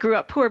know that you grew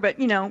up poor, but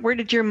where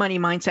did your money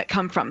mindset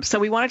come from? So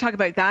we want to talk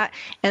about that.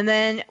 And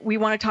then we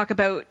want to talk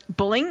about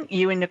bullying.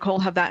 You and Nicole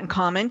have that in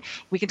common.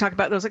 We can talk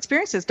about those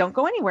experiences. Don't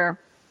go anywhere.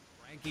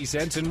 Frankie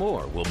Cents and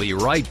More. We'll be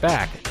right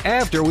back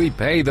after we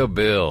pay the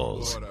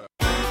bills.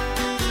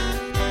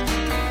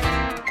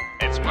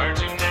 It's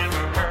words you never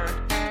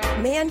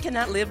heard. Man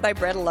cannot live by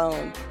bread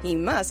alone. He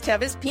must have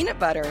his peanut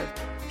butter.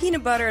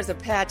 Peanut butter is a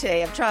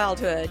pate of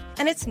childhood,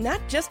 and it's not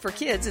just for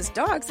kids, as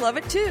dogs love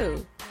it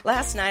too.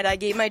 Last night I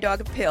gave my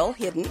dog a pill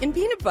hidden in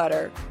peanut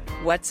butter.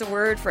 What's a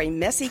word for a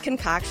messy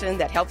concoction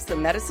that helps the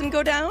medicine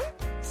go down?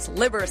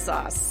 Sliver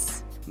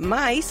sauce.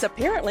 Mice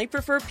apparently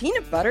prefer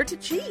peanut butter to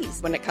cheese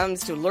when it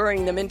comes to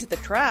luring them into the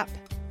trap.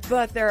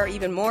 But there are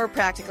even more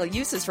practical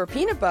uses for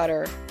peanut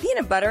butter.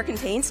 Peanut butter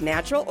contains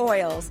natural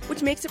oils,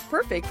 which makes it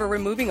perfect for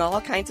removing all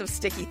kinds of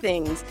sticky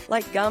things,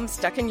 like gum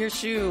stuck in your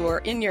shoe or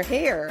in your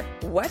hair.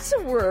 What's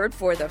a word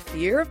for the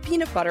fear of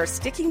peanut butter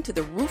sticking to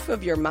the roof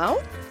of your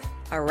mouth?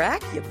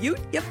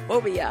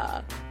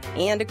 Arachnophobia.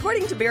 And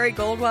according to Barry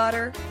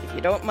Goldwater, if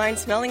you don't mind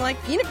smelling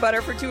like peanut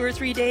butter for 2 or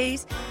 3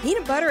 days,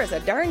 peanut butter is a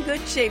darn good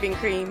shaving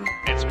cream.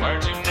 It's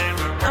words you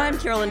never heard. I'm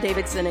Carolyn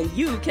Davidson, and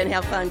you can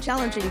have fun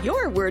challenging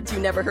your words you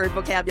never heard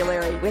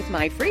vocabulary with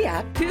my free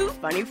app, Too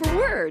Funny for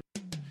Words.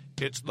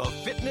 It's the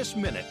Fitness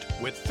Minute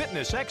with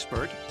fitness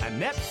expert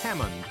Annette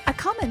Hammond. A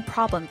common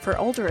problem for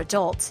older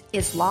adults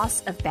is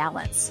loss of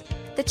balance.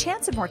 The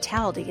chance of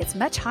mortality is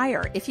much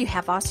higher if you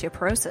have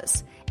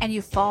osteoporosis and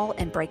you fall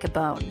and break a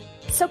bone.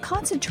 So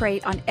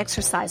concentrate on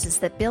exercises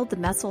that build the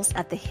muscles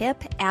at the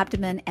hip,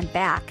 abdomen, and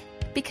back,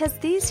 because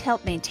these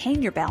help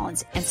maintain your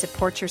balance and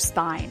support your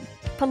spine.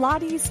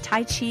 Pilates,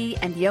 Tai Chi,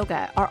 and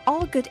yoga are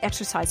all good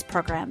exercise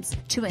programs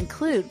to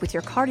include with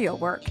your cardio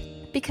work,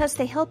 because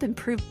they help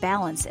improve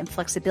balance and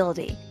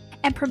flexibility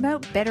and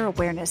promote better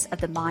awareness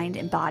of the mind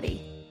and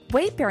body.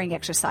 Weight-bearing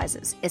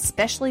exercises,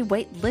 especially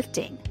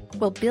weightlifting,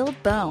 will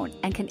build bone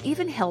and can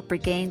even help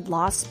regain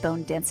lost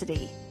bone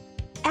density.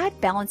 Add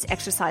balance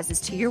exercises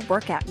to your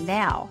workout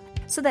now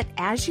so that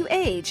as you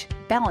age,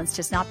 balance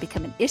does not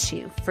become an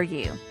issue for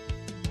you.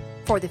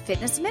 For the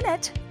Fitness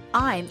Minute,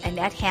 I'm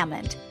Annette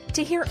Hammond.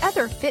 To hear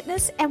other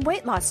fitness and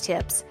weight loss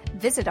tips,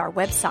 visit our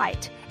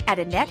website at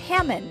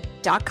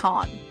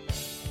AnnetteHammond.com.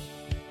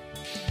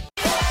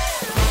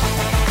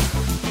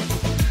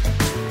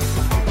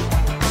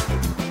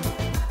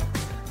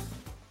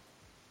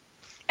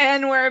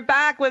 And we're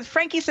back with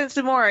Frankie Sense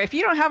and More. If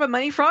you don't have a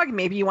money frog,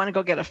 maybe you want to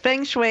go get a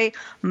Feng Shui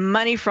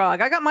money frog.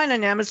 I got mine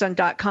on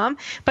Amazon.com,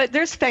 but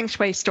there's Feng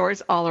Shui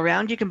stores all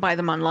around. You can buy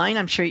them online.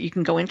 I'm sure you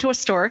can go into a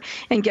store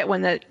and get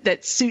one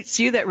that suits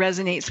you, that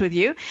resonates with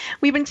you.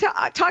 We've been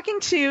talking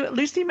to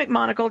Lucy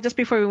McMonagle just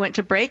before we went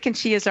to break, and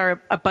she is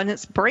our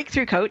abundance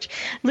breakthrough coach.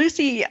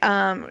 Lucy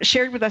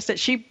shared with us that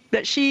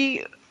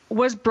she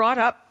was brought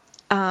up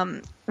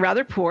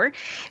rather poor.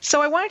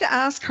 So I wanted to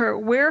ask her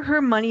where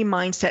her money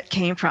mindset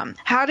came from.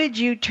 How did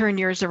you turn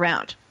yours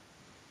around?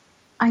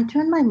 I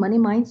turned my money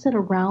mindset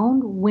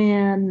around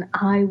when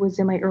I was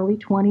in my early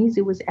 20s.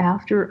 It was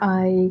after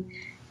I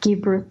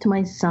gave birth to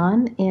my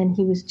son, and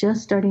he was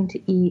just starting to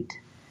eat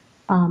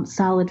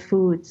solid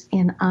foods.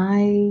 And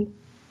I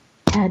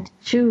had to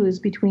choose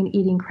between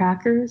eating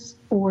crackers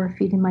or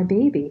feeding my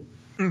baby.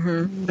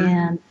 Mm-hmm.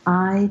 And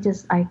I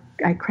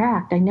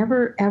cracked. I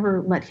never,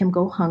 ever let him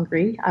go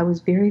hungry. I was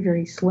very,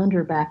 very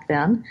slender back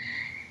then.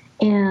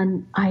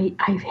 And I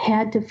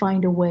had to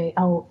find a way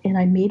out. And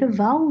I made a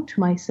vow to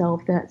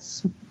myself that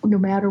no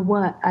matter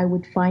what, I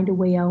would find a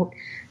way out,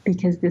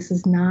 because this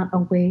is not a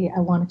way I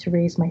wanted to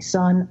raise my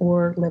son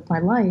or live my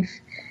life.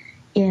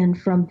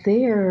 And from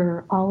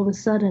there, all of a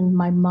sudden,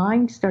 my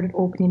mind started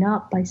opening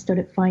up. I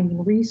started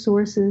finding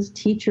resources,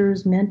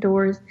 teachers,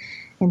 mentors,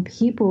 and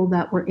people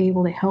that were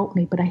able to help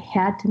me. But I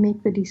had to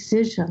make the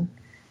decision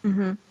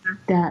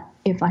that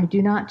if I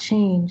do not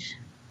change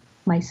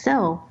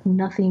myself,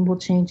 nothing will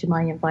change in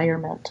my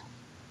environment.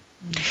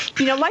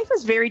 You know, life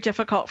is very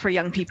difficult for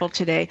young people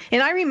today.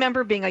 And I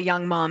remember being a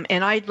young mom,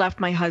 and I'd left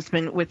my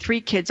husband with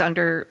 3 kids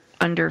under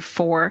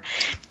 4.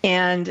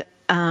 And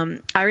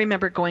I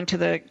remember going to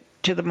the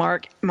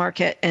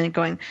market and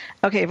going,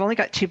 okay, I've only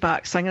got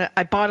 $2. So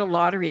I bought a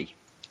lottery,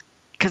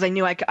 because I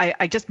knew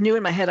I just knew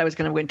in my head I was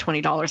going to win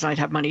 $20 and I'd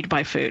have money to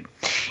buy food.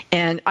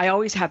 And I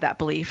always had that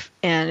belief,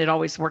 and it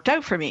always worked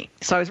out for me.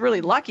 So I was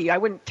really lucky. I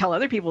wouldn't tell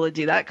other people to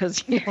do that,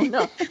 because,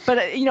 but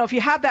if you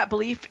have that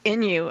belief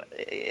in you,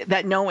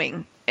 that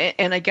knowing,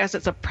 and I guess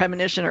it's a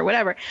premonition or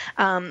whatever,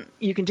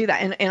 you can do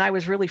that. And I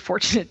was really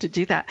fortunate to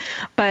do that.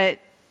 But,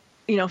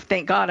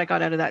 thank God I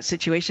got out of that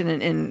situation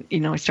and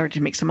I started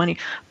to make some money.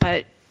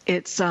 But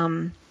it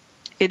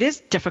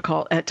is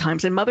difficult at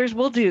times, and mothers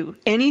will do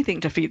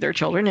anything to feed their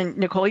children. And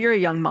Nicole, you're a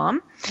young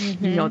mom.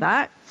 Mm-hmm. You know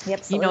that.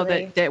 Absolutely. You know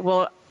that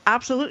we'll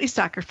absolutely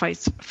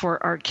sacrifice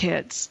for our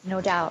kids.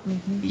 No doubt.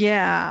 Mm-hmm.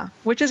 Yeah,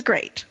 which is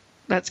great.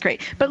 That's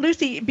great. But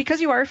Lucy,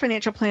 because you are a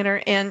financial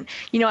planner, and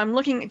I'm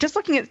looking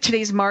at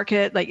today's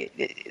market, like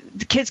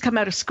the kids come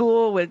out of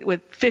school with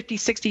 $50,000,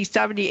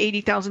 $60,000,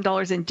 $70,000,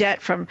 $80,000 in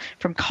debt from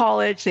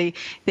college.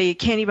 They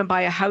can't even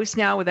buy a house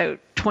now without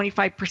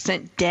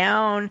 25%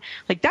 down.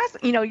 Like that's,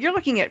 you're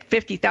looking at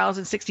 $50,000,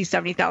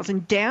 $60,000,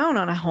 $70,000 down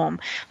on a home.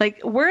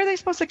 Like, where are they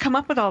supposed to come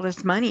up with all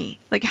this money?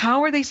 Like,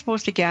 how are they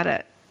supposed to get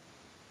it?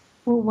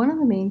 Well, one of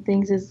the main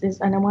things is,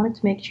 and I wanted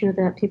to make sure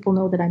that people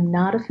know that I'm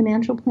not a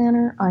financial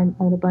planner. I'm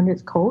an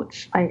abundance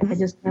coach. I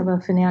just have a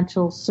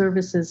financial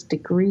services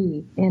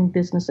degree in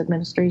business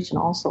administration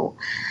also.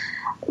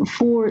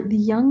 For the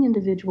young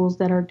individuals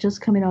that are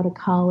just coming out of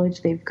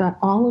college, they've got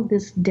all of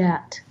this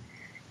debt.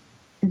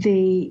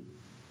 The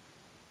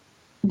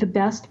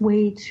best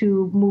way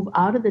to move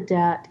out of the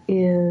debt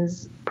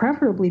is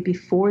preferably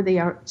before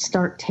they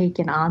start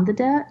taking on the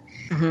debt,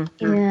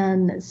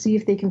 and see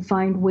if they can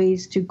find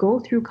ways to go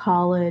through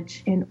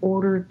college in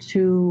order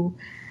to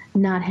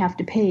not have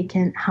to pay.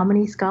 How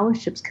many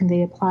scholarships can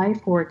they apply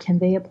for? Can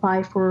they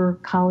apply for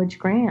college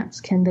grants?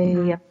 Can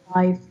they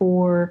apply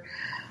for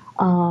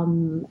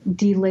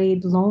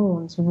delayed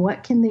loans?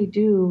 What can they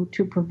do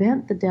to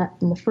prevent the debt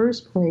in the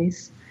first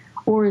place,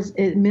 or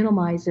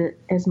minimize it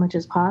as much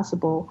as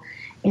possible?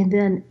 And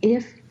then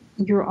if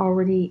you're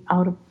already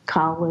out of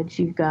college,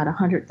 you've got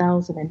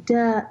 $100,000 in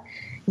debt,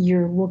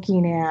 you're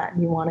looking at,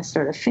 you want to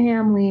start a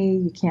family,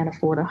 you can't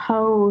afford a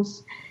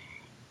house,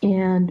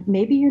 and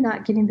maybe you're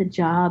not getting the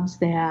jobs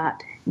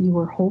that you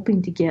were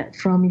hoping to get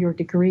from your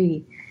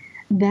degree.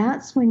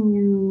 That's when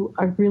you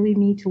really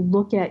need to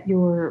look at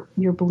your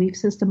belief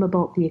system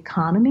about the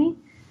economy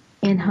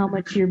and how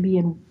much you're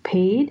being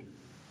paid,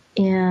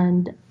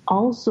 and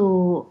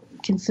also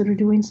consider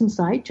doing some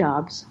side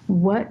jobs.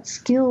 What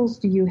skills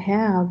do you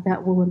have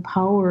that will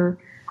empower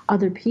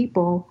other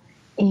people,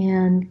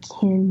 and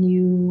can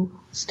you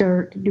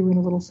start doing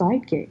a little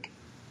side gig?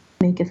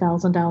 Make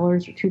 $1,000 or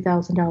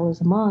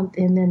 $2,000 a month,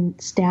 and then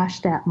stash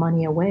that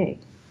money away.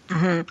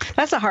 Mm-hmm.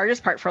 That's the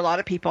hardest part for a lot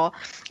of people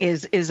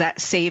is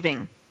that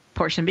saving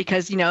portion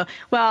because,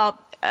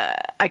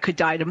 I could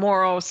die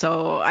tomorrow,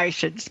 so I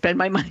should spend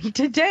my money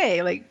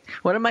today. Like,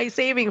 what am I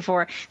saving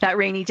for that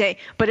rainy day?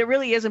 But it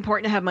really is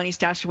important to have money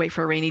stashed away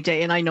for a rainy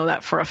day, and I know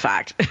that for a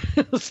fact.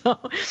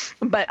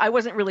 But I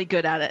wasn't really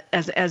good at it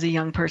as a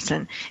young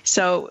person.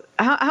 So,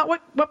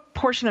 what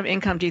portion of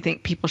income do you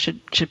think people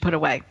should put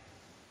away?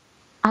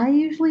 I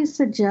usually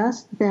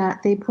suggest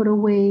that they put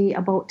away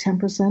about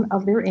 10%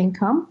 of their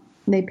income.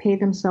 They pay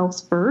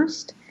themselves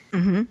first.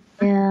 Mm-hmm.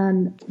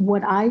 And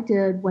what I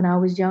did when I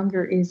was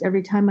younger is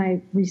every time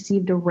I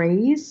received a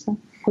raise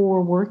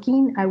for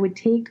working, I would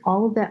take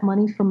all of that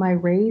money from my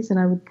raise and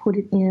I would put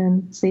it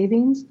in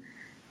savings,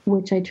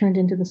 which I turned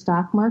into the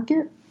stock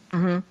market.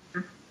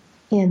 Mm-hmm.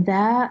 And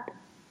that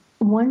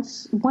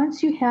once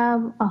you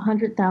have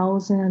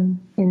 $100,000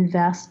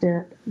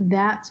 invested,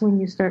 that's when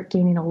you start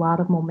gaining a lot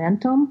of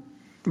momentum.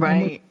 Right.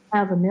 And when you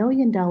have $1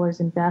 million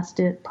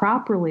invested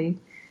properly,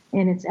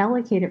 and it's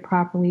allocated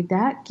properly,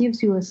 that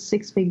gives you a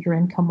 6-figure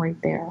income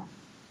right there.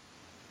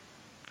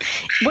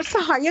 What's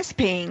the highest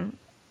paying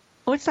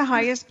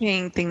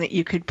thing that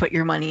you could put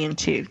your money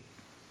into?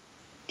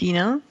 Do you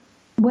know?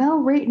 Well,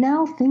 right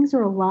now things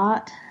are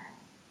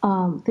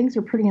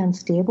pretty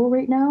unstable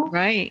right now.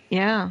 Right.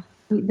 Yeah.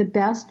 The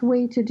best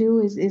way to do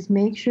is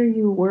make sure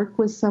you work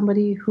with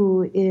somebody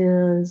who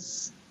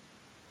is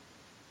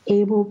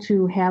able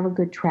to have a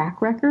good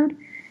track record,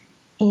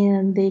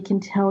 and they can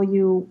tell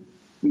you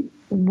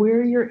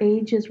where your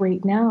age is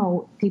right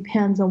now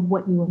depends on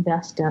what you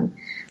invest in.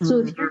 Mm-hmm. So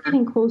if you're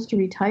getting close to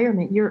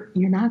retirement, you're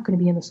not going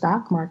to be in the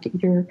stock market.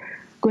 You're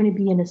going to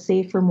be in a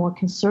safer, more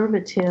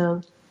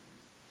conservative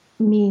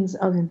means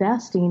of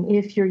investing.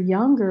 If you're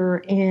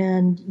younger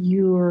and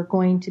you're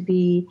going to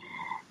be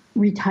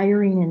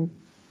retiring in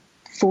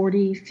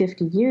 40,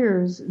 50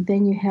 years,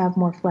 then you have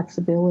more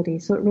flexibility.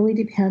 So it really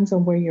depends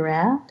on where you're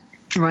at.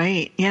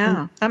 Right.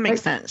 Yeah, that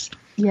makes sense.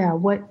 Yeah,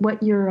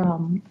 what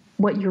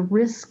your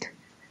risk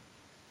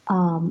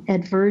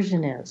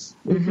adversion is.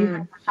 Mm-hmm. If you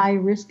have high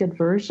risk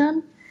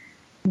aversion,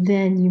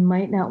 then you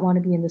might not want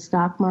to be in the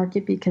stock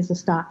market because the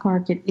stock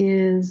market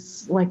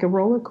is like a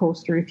roller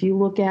coaster. If you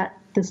look at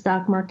the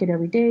stock market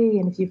every day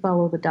and if you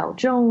follow the Dow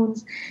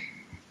Jones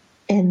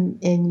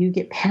and you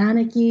get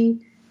panicky,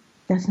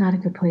 that's not a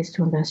good place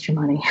to invest your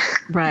money.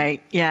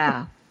 Right.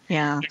 Yeah.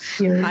 Yeah.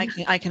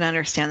 I can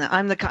understand that.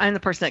 I'm the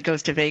person that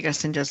goes to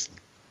Vegas and just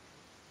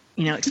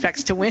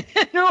expects to win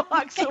and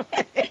walks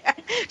away.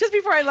 Just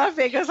before I left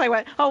Vegas, I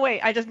went, oh wait,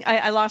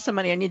 I lost some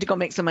money. I need to go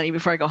make some money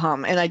before I go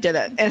home. And I did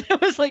it. And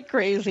it was like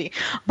crazy.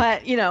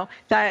 But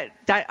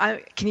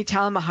can you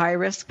tell I'm a high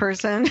risk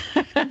person?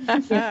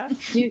 Not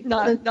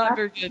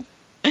very good.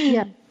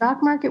 Yeah.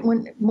 Stock market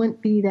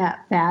wouldn't be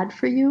that bad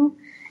for you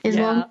as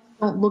long as you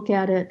don't look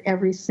at it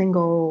every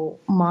single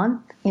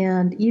month.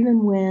 And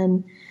even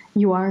when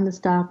you are in the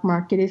stock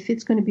market, if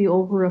it's going to be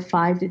over a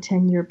 5 to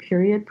 10 year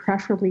period,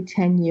 preferably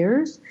 10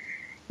 years,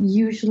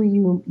 usually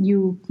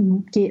you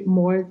get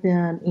more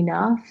than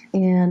enough.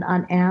 And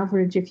on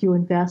average, if you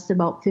invest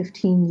about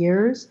 15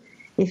 years,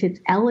 if it's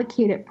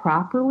allocated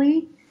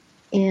properly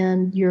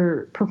and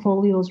your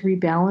portfolio is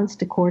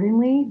rebalanced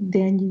accordingly,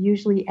 then you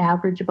usually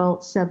average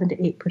about 7 to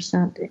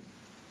 8%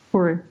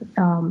 for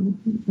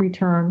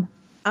return.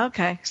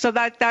 Okay, so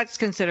that's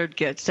considered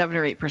good, 7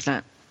 or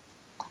 8%.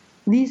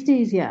 These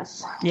days,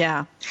 yes.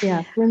 Yeah.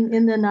 Yeah.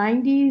 In the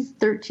 90s,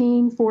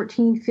 13,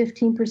 14,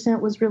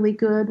 15% was really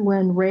good.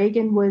 When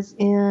Reagan was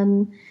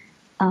in,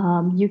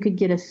 you could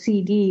get a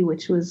CD,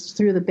 which was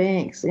through the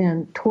banks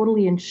and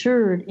totally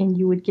insured, and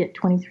you would get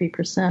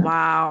 23%.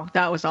 Wow.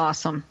 That was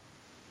awesome.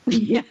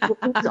 Yeah.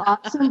 It was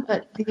awesome,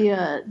 but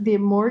the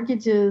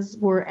mortgages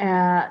were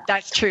at...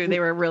 That's true. They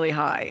were really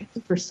high.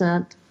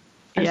 Percent.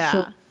 Yeah.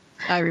 So,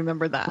 I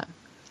remember that.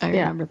 I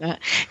remember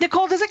that.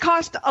 Nicole, does it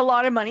cost a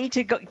lot of money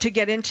to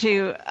get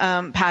into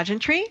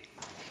pageantry?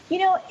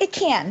 It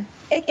can.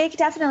 It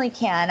definitely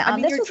can. I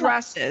mean, your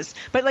dresses,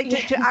 but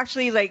to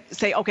actually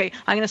say, okay,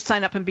 I'm going to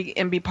sign up and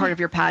be part of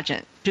your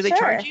pageant. Do they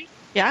charge you?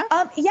 Yeah?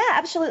 Yeah,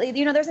 absolutely.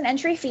 There's an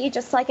entry fee,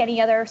 just like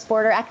any other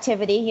sport or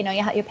activity.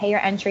 You pay your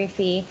entry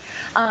fee.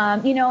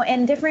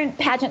 And different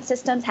pageant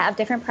systems have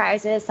different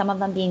prizes, some of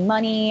them being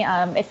money.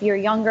 If you're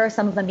younger,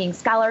 some of them being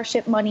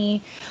scholarship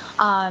money.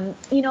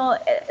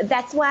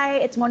 That's why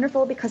it's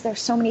wonderful because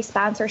there's so many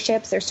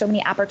sponsorships. There's so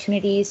many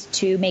opportunities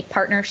to make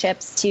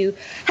partnerships to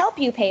help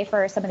you pay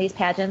for some of these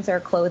pageants or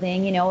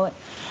clothing.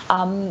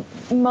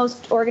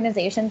 Most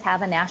organizations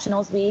have a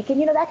nationals week,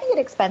 and that can get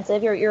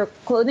expensive. You're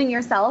clothing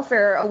yourself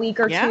for a week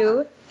or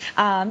two.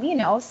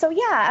 So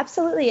yeah,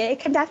 absolutely, it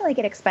can definitely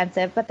get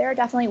expensive, but there are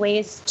definitely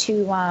ways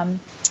to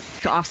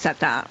offset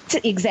that.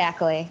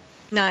 Exactly.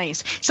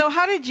 Nice. So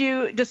how did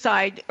you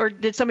decide, or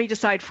did somebody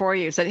decide for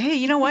you? Said, hey,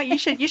 you know what? You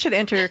should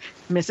enter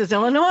Mrs.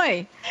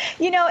 Illinois.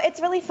 It's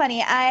really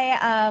funny.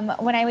 I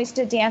when I used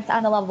to dance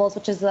on the Lovables,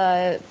 which is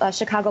the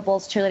Chicago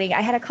Bulls cheerleading,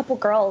 I had a couple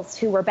girls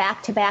who were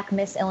back-to-back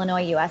Miss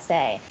Illinois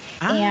USA.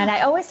 And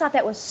I always thought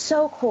that was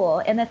so cool.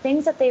 And the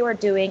things that they were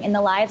doing and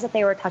the lives that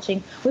they were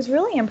touching was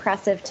really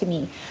impressive to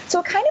me. So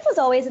it kind of was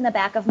always in the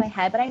back of my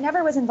head, but I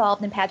never was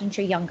involved in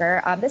pageantry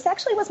younger. This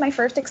actually was my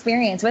first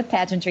experience with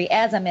pageantry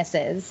as a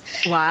Mrs.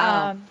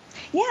 Wow.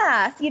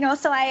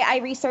 So I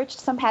researched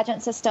some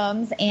pageant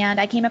systems, and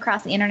I came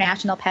across the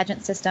International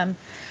Pageant System,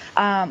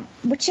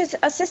 which is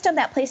a system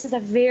that places a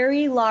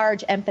very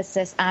large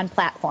emphasis on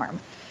platform.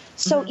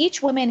 So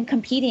each woman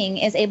competing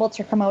is able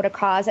to promote a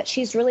cause that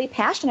she's really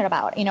passionate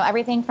about,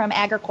 everything from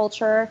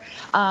agriculture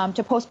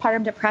to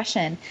postpartum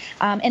depression.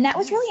 And that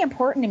was really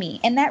important to me.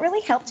 And that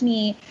really helped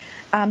me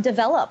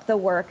develop the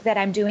work that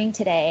I'm doing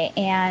today,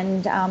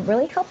 and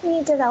really helped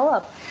me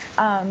develop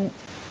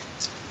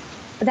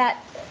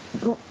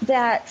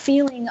that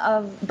feeling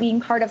of being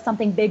part of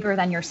something bigger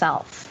than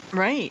yourself.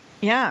 Right.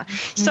 Yeah.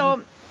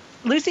 So,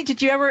 Lucy,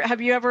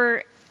 have you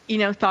ever,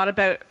 thought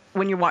about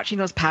when you're watching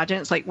those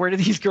pageants, like, where do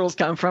these girls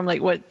come from?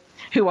 Like,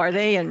 who are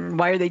they, and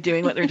why are they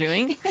doing what they're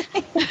doing?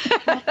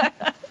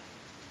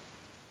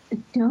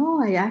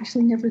 No, I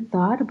actually never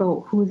thought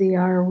about who they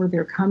are or where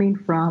they're coming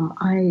from.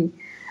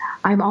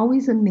 I'm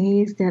always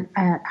amazed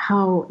at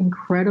how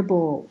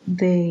incredible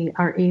they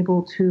are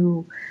able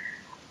to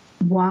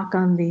walk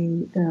on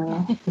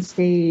the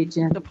stage,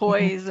 and the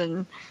poise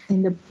and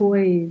the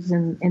poise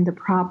and the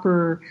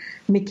proper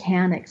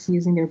mechanics,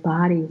 using their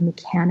body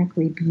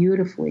mechanically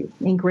beautifly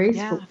and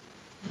gracefully.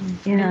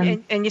 Yeah.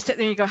 And you sit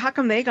there and you go, how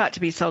come they got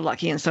to be so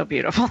lucky and so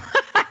beautiful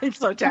and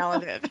so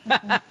talented?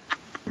 I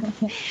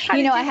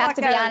have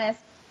to be honest.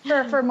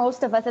 For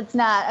most of us, it's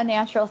not a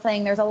natural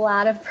thing. There's a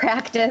lot of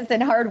practice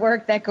and hard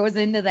work that goes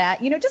into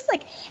that. Just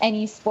like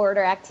any sport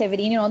or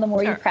activity, the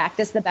more you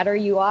practice, the better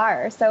you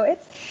are. So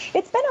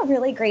it's been a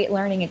really great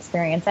learning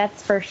experience,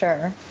 that's for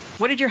sure.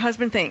 What did your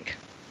husband think?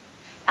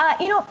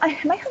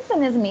 My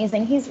husband is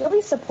amazing. He's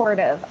really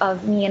supportive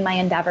of me and my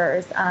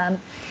endeavors.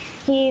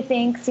 He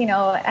thinks,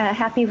 a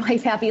happy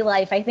wife, happy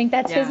life. I think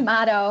that's his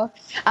motto.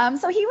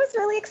 So he was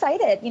really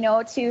excited,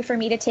 for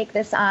me to take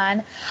this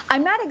on.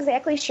 I'm not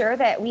exactly sure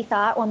that we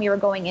thought when we were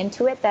going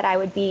into it that I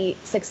would be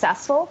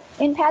successful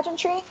in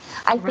pageantry.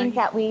 I think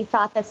that we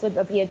thought this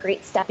would be a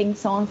great stepping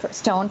stone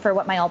for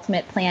what my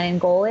ultimate plan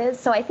and goal is.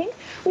 So I think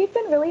we've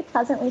been really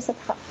pleasantly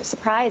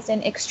surprised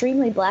and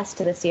extremely blessed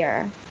this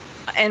year.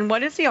 And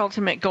what is the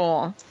ultimate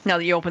goal now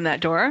that you open that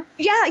door?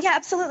 Yeah,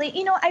 absolutely.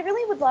 I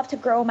really would love to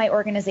grow my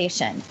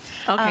organization.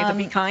 Okay, the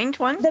Be Kind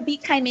one? The Be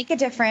Kind, Make a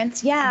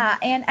Difference, yeah.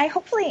 And I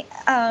hopefully,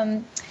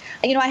 I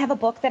have a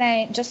book that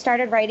I just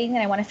started writing,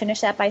 and I want to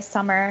finish that by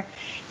summer.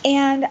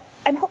 And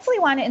I hopefully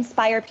want to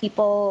inspire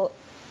people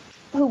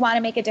who want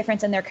to make a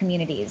difference in their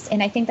communities.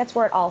 And I think that's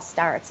where it all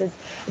starts, is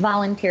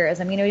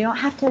volunteerism. You don't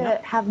have to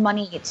have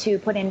money to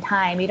put in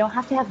time. You don't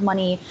have to have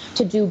money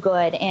to do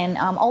good. And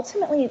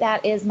ultimately,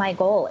 that is my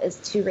goal, is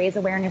to raise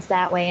awareness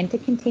that way and to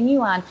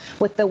continue on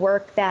with the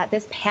work that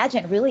this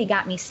pageant really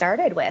got me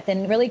started with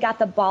and really got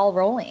the ball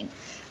rolling.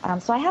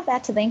 So I have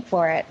that to thank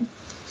for it.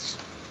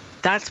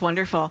 That's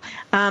wonderful.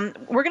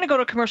 We're going to go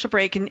to a commercial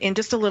break in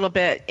just a little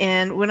bit.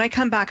 And when I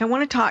come back, I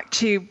want to talk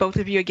to both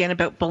of you again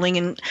about bullying.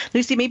 And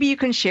Lucy, maybe you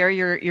can share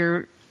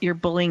your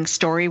bullying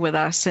story with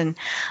us, and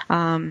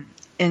how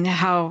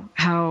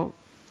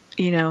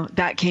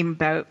that came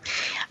about,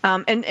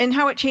 and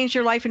how it changed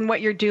your life and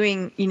what you're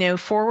doing,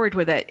 forward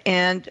with it.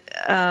 And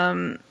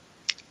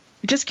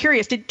just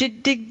curious,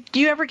 did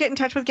you ever get in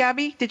touch with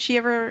Gabby? Did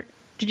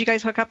you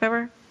guys hook up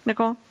ever,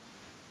 Nicole?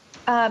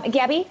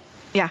 Gabby?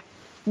 Yeah.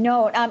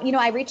 No,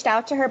 I reached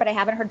out to her, but I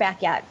haven't heard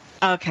back yet.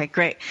 Okay,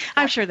 great.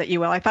 I'm sure that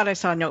you will. I thought I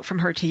saw a note from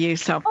her to you,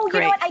 so great. You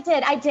know what?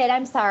 I did.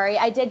 I'm sorry.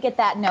 I did get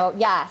that note,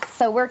 yes.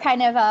 So we're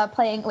kind of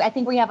playing. I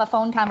think we have a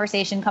phone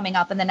conversation coming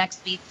up in the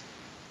next week.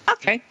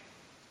 Okay.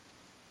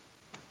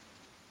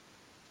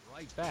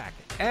 Right back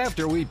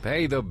after we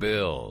pay the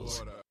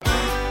bills.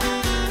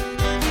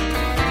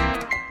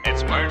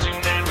 It's Words You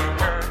Never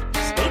Heard.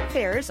 State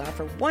fairs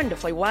offer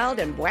wonderfully wild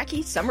and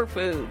wacky summer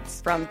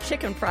foods, from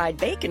chicken fried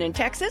bacon in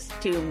Texas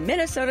to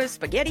Minnesota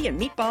spaghetti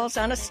and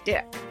meatballs on a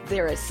stick.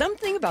 There is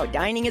something about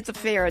dining at the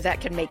fair that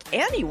can make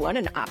anyone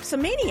an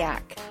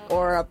opsomaniac,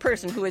 or a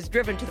person who is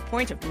driven to the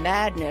point of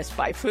madness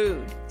by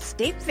food.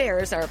 State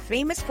fairs are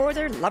famous for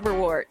their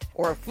liverwort,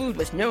 or food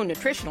with no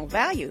nutritional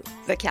value.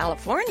 The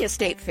California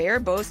State Fair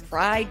boasts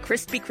fried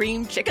Krispy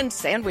Kreme chicken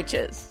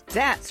sandwiches.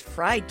 That's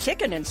fried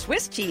chicken and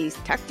Swiss cheese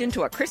tucked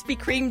into a Krispy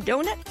Kreme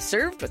donut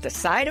served with a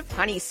side of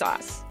honey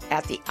sauce.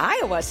 At the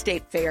Iowa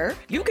State Fair,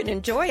 you can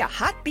enjoy a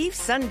hot beef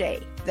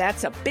sundae.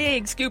 That's a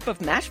big scoop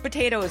of mashed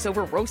potatoes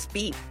over roast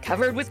beef,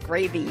 covered with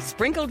gravy,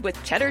 sprinkled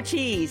with cheddar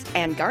cheese,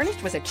 and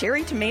garnished with a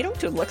cherry tomato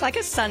to look like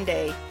a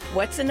sundae.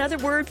 What's another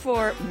word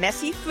for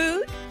messy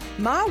food?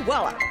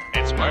 Mawella.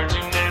 It's Words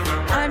You Never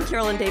Heard. I'm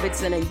Carolyn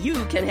Davidson, and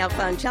you can have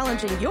fun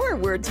challenging your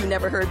words you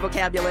never heard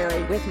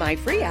vocabulary with my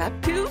free app,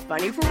 Too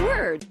Funny for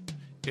Word.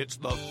 It's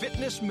the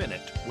Fitness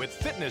Minute with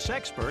fitness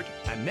expert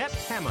Annette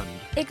Hammond.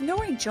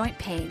 Ignoring joint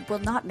pain will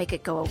not make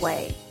it go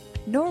away,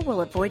 nor will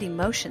avoiding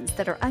motions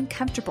that are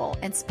uncomfortable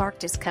and spark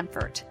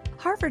discomfort.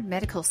 Harvard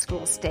Medical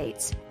School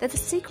states that the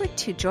secret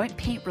to joint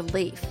pain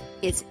relief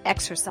is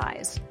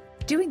exercise.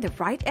 Doing the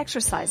right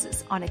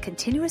exercises on a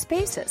continuous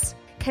basis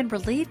can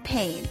relieve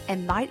pain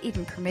and might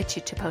even permit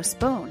you to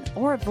postpone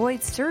or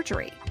avoid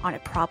surgery on a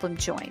problem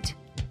joint.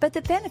 But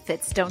the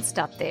benefits don't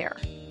stop there.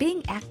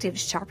 Being active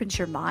sharpens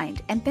your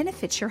mind and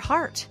benefits your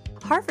heart.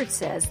 Harvard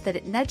says that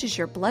it nudges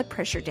your blood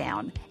pressure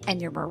down and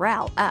your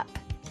morale up,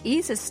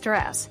 eases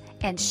stress,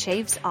 and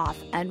shaves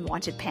off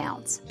unwanted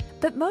pounds.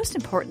 But most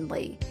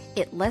importantly,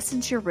 it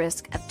lessens your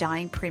risk of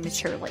dying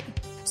prematurely.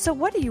 So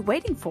what are you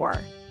waiting for?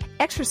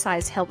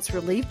 Exercise helps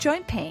relieve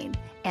joint pain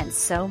and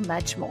so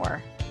much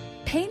more.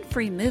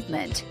 Pain-free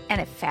movement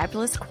and a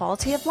fabulous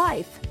quality of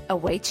life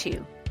await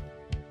you.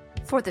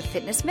 For the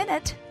Fitness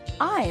Minute,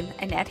 I'm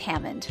Annette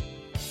Hammond.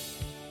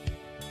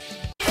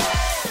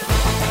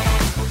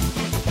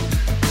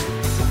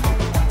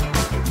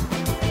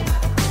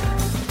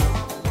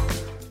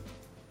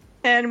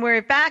 And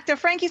we're back to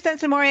Frankie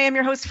Sense and More. I am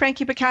your host,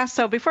 Frankie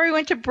Picasso. Before we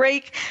went to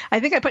break, I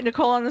think I put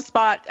Nicole on the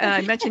spot.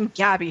 I mentioned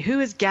Gabby. Who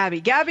is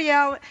Gabby?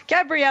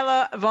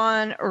 Gabriella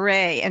Von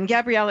Ray. And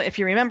Gabriella, if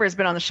you remember, has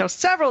been on the show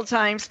several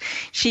times.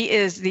 She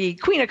is the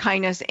queen of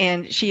kindness,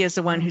 and she is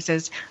the one who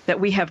says that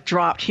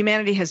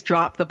humanity has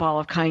dropped the ball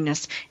of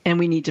kindness, and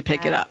we need to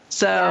pick it up.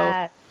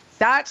 So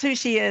that's who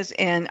she is,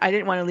 and I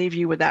didn't want to leave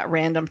you with that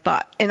random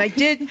thought. And I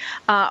did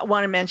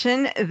want to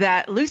mention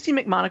that Lucy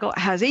McMonagle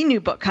has a new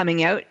book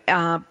coming out,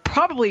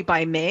 probably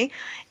by May,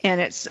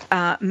 and it's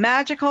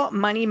Magical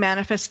Money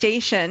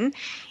Manifestation.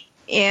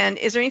 And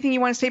is there anything you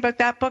want to say about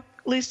that book,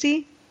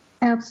 Lucy?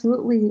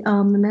 Absolutely.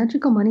 The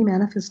Magical Money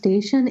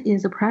Manifestation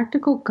is a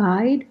practical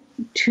guide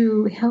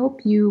to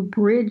help you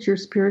bridge your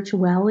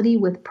spirituality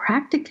with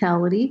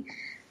practicality,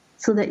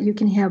 so that you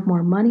can have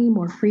more money,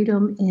 more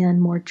freedom,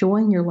 and more joy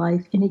in your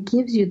life. And it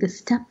gives you the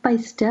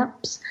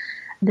step-by-steps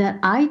that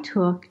I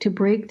took to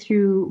break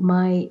through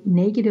my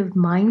negative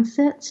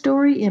mindset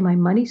story and my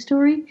money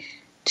story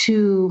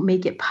to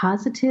make it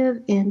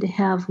positive and to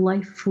have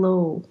life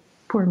flow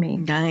for me.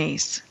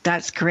 Nice.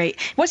 That's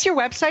great. What's your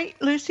website,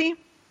 Lucy?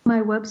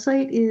 My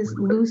website is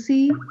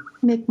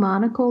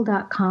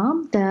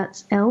lucymcmonagle.com.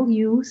 That's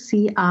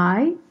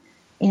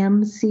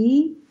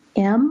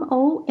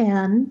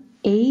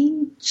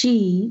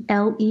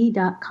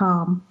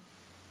LucyMcMonagle.com.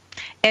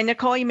 And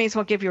Nicole, you may as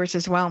well give yours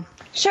as well.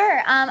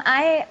 Sure.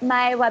 My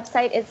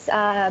website is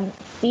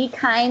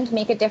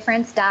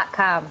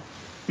BeKindMakeADifference.com.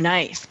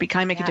 Nice.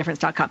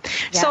 BeKindMakeADifference.com.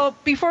 Yeah. So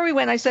before we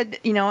went, I've said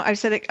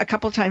it a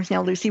couple of times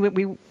now, Lucy,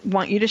 we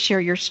want you to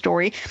share your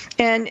story.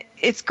 And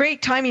it's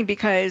great timing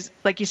because,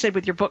 like you said,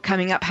 with your book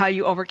coming up, how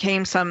you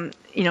overcame some,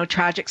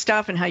 tragic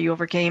stuff and how you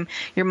overcame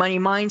your money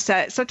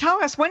mindset. So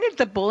tell us, when did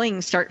the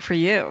bullying start for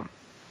you?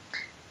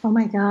 Oh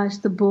my gosh,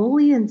 the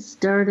bullying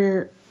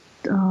started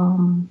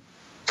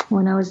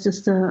when I was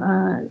just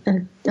a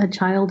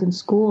child in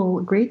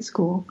school, grade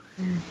school.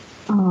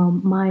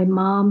 My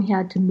mom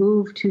had to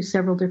move to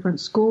several different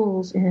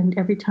schools, and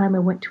every time I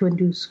went to a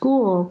new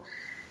school,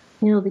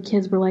 the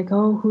kids were like,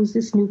 "Oh, who's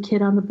this new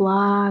kid on the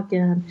block?"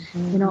 And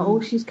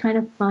 "Oh, she's kind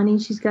of funny.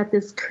 She's got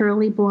this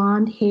curly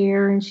blonde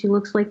hair, and she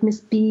looks like Miss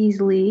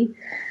Beasley."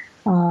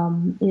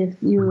 If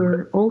you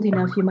were old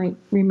enough, you might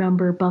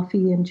remember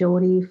Buffy and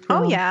Jody.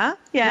 Oh, yeah.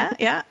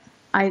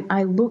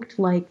 I looked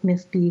like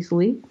Miss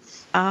Beasley.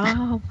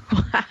 Oh.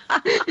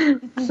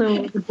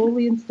 So the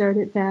bullying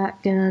started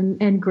back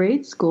in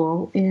grade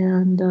school,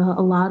 and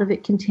a lot of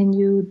it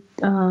continued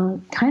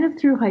kind of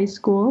through high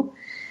school.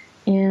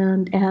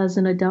 And as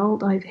an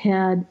adult, I've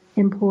had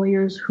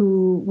employers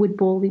who would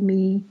bully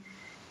me.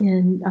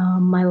 In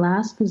my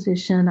last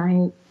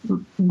position,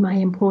 my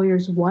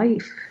employer's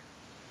wife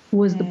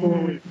was the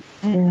bully.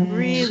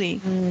 Really?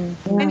 Yeah.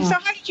 And so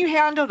how did you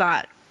handle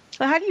that?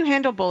 How do you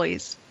handle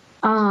bullies?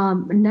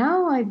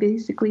 Now I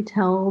basically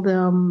tell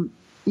them,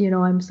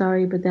 I'm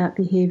sorry, but that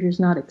behavior is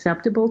not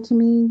acceptable to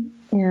me.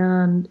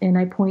 And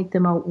I point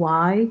them out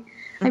why.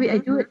 I mean, I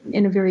do it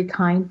in a very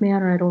kind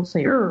manner. I don't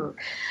say,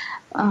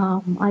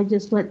 I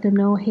just let them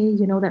know, hey,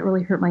 that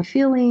really hurt my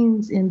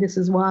feelings, and this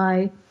is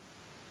why.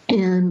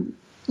 And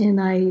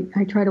I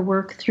try to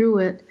work through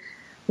it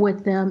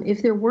with them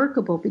if they're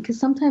workable, because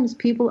sometimes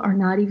people are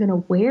not even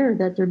aware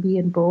that they're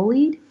being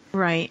bullied.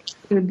 Right.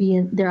 They're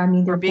being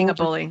a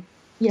bully.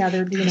 Yeah,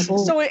 they're being a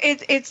bully. So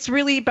it's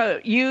really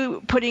about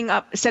you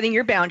setting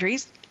your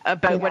boundaries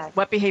about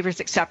what behavior is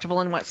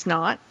acceptable and what's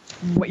not,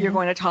 what you're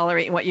going to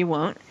tolerate and what you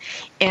won't,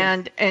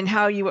 and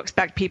how you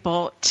expect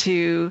people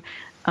to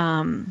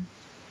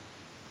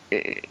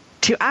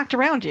act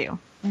around you.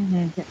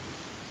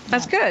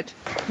 That's good.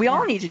 We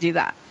all need to do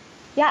that.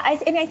 Yeah,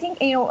 I think,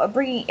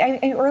 Bree,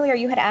 earlier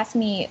you had asked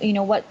me,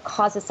 what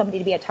causes somebody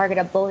to be a target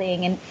of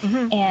bullying, and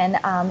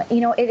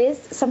it is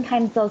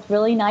sometimes those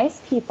really nice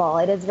people.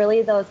 It is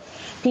really those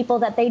people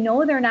that they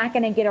know they're not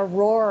going to get a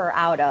roar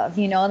out of,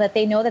 that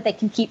they know that they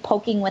can keep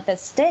poking with a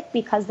stick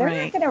because they're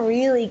not going to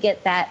really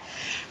get that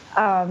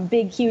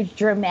big, huge,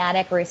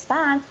 dramatic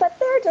response, but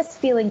they're just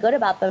feeling good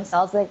about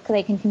themselves.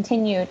 They can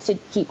continue to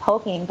keep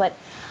poking. But,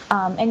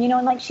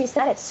 and like she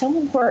said, it's so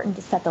important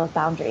to set those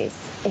boundaries.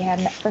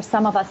 And for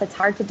some of us, it's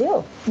hard to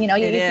do.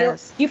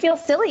 You feel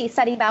silly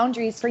setting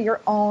boundaries for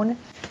your own,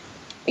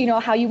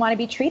 how you want to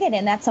be treated.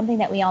 And that's something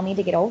that we all need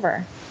to get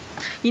over.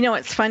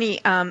 It's funny.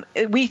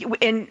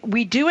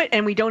 We do it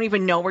and we don't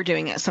even know we're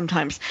doing it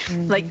sometimes.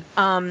 Mm-hmm. Like,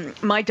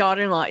 my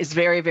daughter-in-law is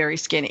very, very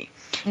skinny.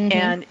 Mm-hmm.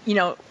 And,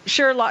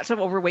 sure, lots of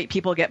overweight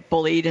people get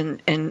bullied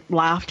and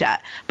laughed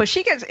at, but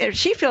she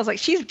feels like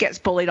she gets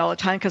bullied all the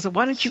time because of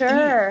why don't you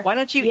eat? Why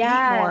don't you eat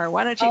more?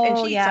 Why don't you? And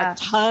she eats a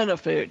ton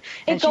of food.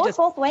 And it goes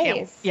both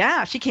ways.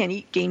 She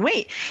can't gain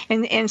weight.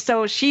 And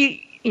so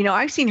she,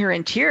 I've seen her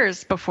in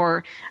tears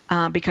before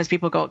because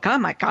people go, "Oh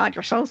my God,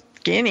 you're so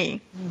skinny,"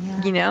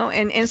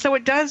 and so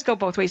it does go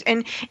both ways.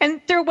 And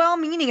they're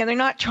well-meaning and they're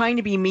not trying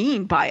to be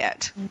mean by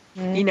it,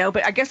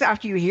 but I guess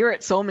after you hear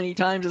it so many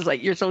times, it's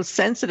like you're so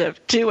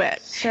sensitive to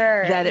it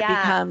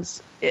that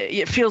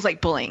it feels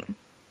like bullying.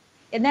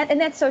 And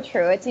that's so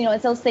true. It's,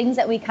 it's those things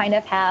that we kind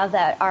of have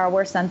that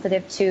we're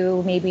sensitive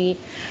to. Maybe,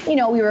 we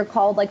were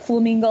called like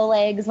flamingo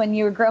legs when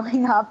you were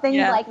growing up, things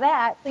like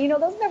that. So,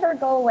 those never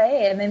go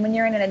away. And then when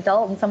you're an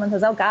adult and someone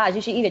says, "Oh gosh,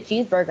 you should eat a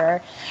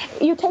cheeseburger,"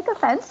 you take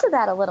offense to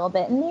that a little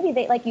bit. And maybe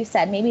they, like you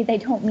said, maybe they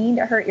don't mean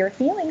to hurt your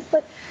feelings,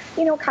 but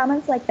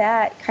comments like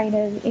that kind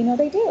of,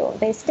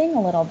 they sting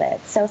a little bit.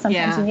 So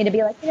sometimes you need to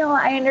be like,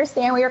 I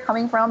understand where you're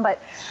coming from, but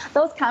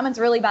those comments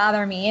really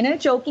bother me, in a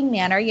joking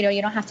manner.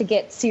 You don't have to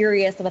get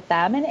serious with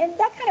them. And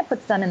that kind of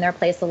puts them in their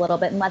place a little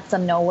bit and lets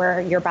them know where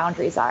your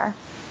boundaries are.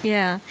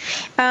 Yeah.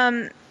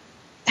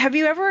 Have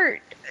you ever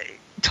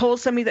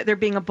told somebody that they're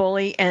being a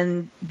bully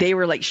and they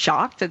were like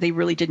shocked that they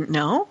really didn't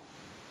know?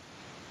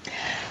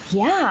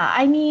 Yeah,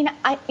 I mean,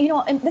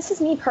 and this is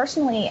me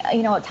personally,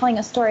 telling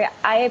a story.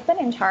 I've been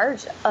in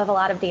charge of a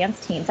lot of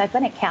dance teams. I've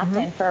been a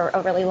captain for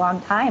a really long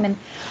time. And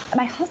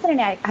my husband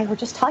and I were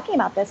just talking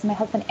about this. And my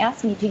husband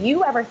asked me, "Do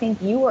you ever think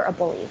you were a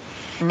bully?"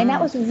 And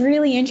that was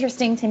really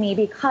interesting to me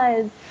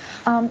because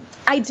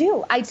I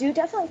do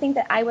definitely think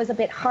that I was a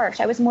bit harsh.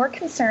 I was more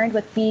concerned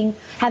with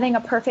having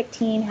a perfect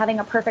team, having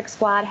a perfect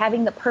squad,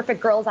 having the perfect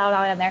girls out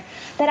on there,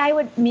 that I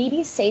would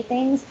maybe say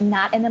things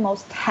not in the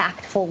most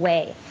tactful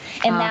way.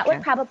 And that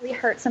would probably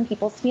hurt some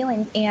people's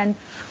feelings. And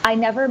I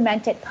never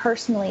meant it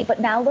personally. But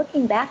now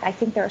looking back, I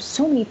think there are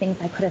so many things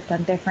I could have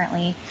done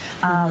differently,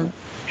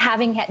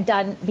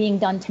 being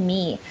done to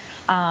me.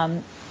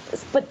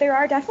 But there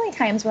are definitely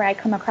times where I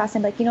come across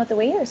and like, the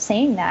way you're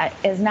saying that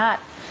is not,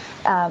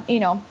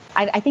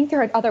 I think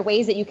there are other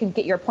ways that you can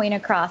get your point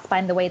across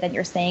by the way that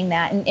you're saying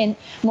that. And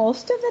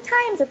most of the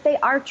times, if they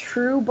are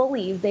true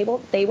bullies, they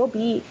will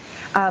be,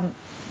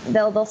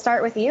 they'll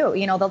start with you.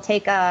 They'll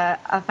take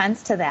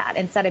offense to that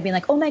instead of being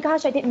like, "Oh my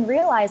gosh, I didn't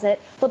realize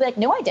it." They'll be like,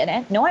 "No, I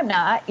didn't. No, I'm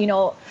not."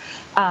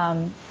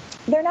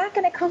 They're not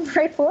going to come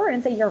right forward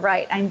and say, "You're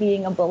right. I'm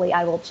being a bully.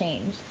 I will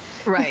change."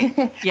 Right.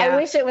 Yeah. I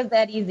wish it was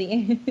that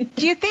easy.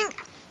 Do you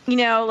think,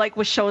 like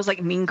with shows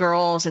like Mean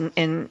Girls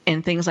and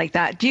things like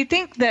that, do you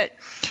think that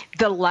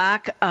the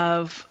lack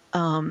of,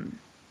 I'm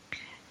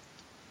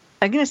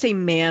going to say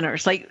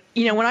manners, like,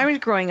 when I was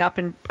growing up,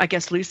 and I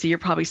guess, Lucy, you're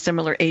probably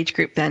similar age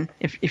group then,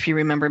 if you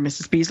remember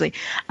Mrs. Beasley,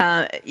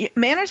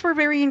 manners were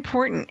very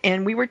important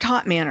and we were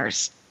taught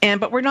manners.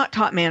 But we're not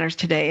taught manners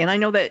today. And I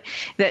know that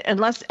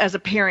unless as a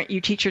parent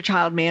you teach your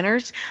child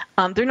manners,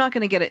 they're not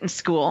going to get it in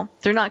school.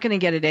 They're not going to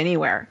get it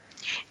anywhere.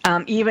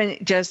 Even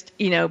just,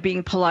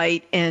 being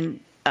polite. And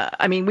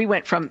we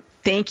went from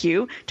thank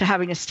you to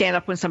having to stand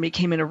up when somebody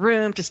came in a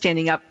room to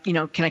standing up,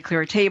 can I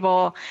clear a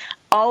table?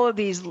 All of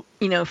these,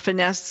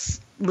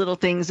 finesse little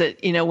things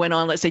that, went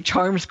on, let's say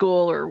charm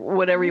school or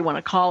whatever you want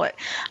to call it.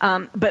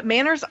 But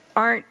manners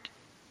aren't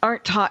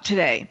taught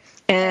today.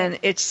 And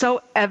it's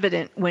so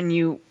evident when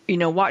you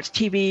watch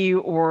TV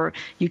or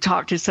you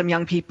talk to some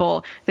young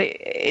people,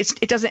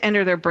 it doesn't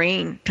enter their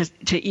brain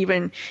to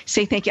even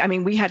say thank you. I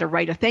mean, we had to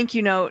write a thank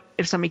you note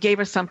if somebody gave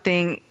us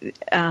something.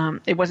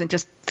 It wasn't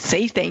just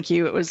say thank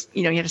you. It was,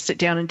 you had to sit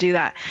down and do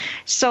that.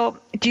 So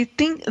do you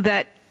think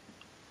that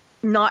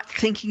not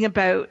thinking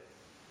about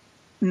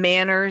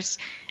manners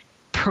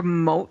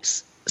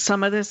promotes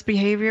some of this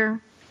behavior?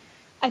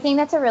 I think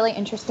that's a really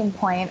interesting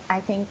point. I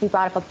think you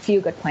brought up a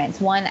few good points.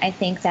 One, I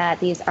think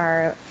that these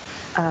are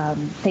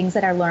things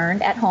that are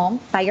learned at home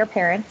by your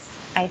parents.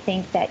 I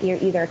think that you're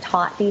either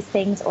taught these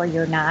things or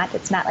you're not.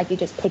 It's not like you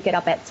just pick it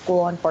up at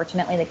school.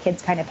 Unfortunately, the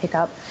kids kind of pick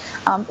up,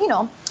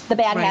 the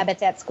bad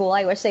habits at school.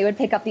 I wish they would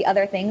pick up the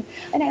other things.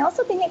 And I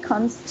also think it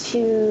comes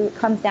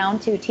down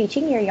to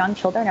teaching your young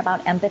children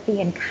about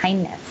empathy and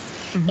kindness,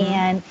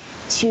 and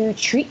to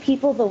treat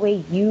people the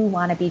way you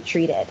want to be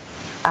treated.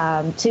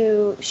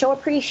 To show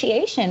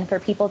appreciation for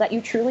people that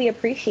you truly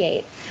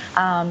appreciate.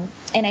 And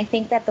I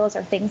think that those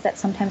are things that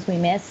sometimes we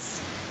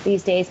miss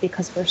these days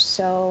because we're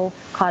so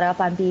caught up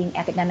on being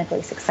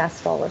academically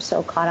successful. We're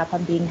so caught up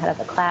on being head of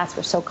the class.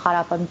 We're so caught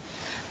up on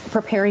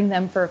preparing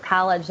them for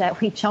college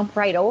that we jump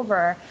right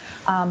over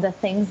the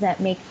things that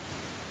make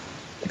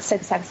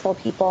successful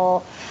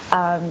people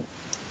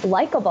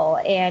likable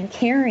and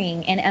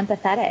caring and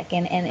empathetic.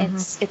 And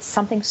it's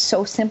something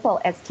so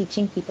simple as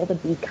teaching people to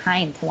be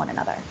kind to one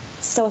another.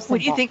 So simple.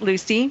 What do you think,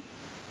 Lucy?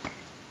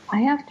 I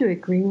have to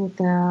agree with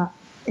that.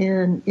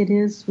 And it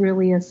is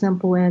really as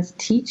simple as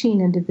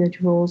teaching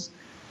individuals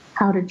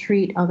how to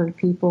treat other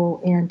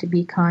people and to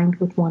be kind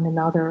with one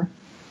another.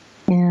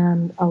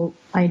 And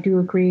I do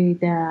agree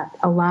that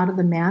a lot of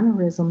the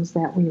mannerisms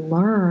that we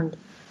learned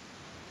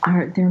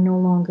they're no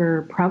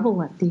longer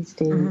prevalent these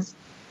days.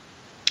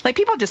 Like,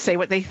 people just say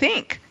what they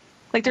think.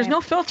 Like, there's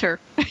no filter.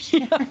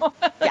 You know?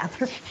 Yeah,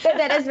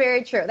 that is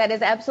very true. That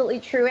is absolutely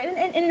true.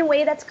 And in a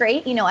way, that's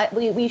great. You know,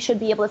 we should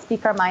be able to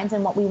speak our minds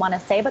and what we want to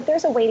say, but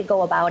there's a way to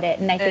go about it.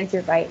 And I think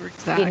you're right.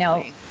 Exactly. You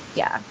know,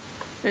 yeah.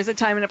 There's a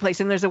time and a place,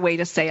 and there's a way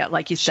to say it,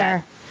 like you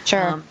said.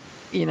 Sure.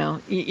 You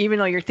know, even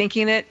though you're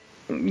thinking it,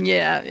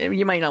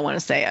 you might not want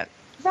to say it.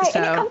 Right, So,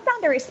 and it comes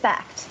down to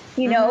respect,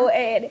 you know,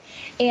 and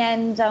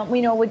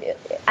you know,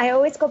 I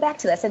always go back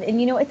to this, and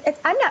you know,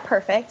 I'm not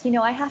perfect, you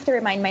know, I have to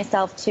remind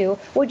myself too,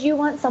 would you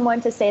want someone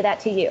to say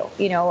that to you,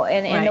 you know,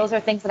 and those are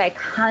things that I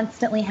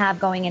constantly have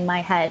going in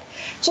my head,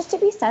 just to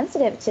be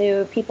sensitive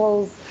to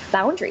people's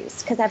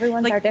boundaries, because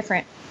everyone's are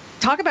different.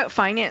 Talk about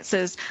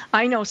finances.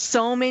 I know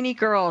so many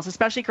girls,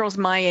 especially girls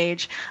my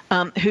age,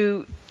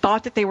 who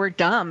thought that they were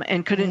dumb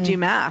and couldn't do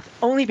math,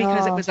 only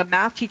because it was a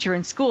math teacher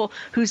in school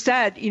who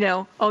said, you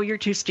know, oh, you're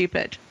too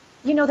stupid.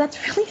 You know,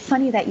 that's really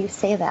funny that you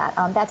say that.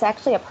 That's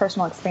actually a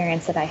personal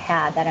experience that I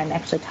had that I'm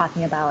actually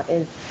talking about.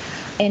 Is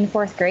in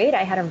fourth grade,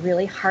 I had a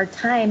really hard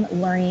time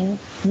learning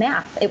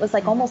math. It was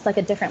like almost like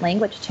a different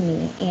language to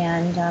me.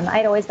 And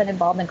I'd always been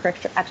involved in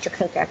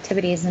extracurricular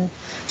activities. And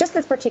just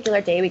this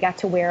particular day, we got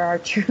to wear our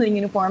cheerleading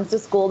uniforms to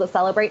school to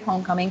celebrate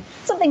homecoming,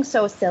 something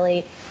so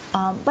silly.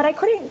 But I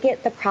couldn't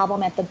get the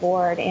problem at the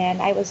board,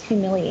 and I was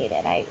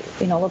humiliated. I,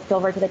 you know, looked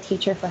over to the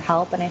teacher for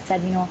help, and I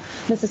said, you know,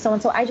 Mrs.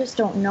 So-and-so, I just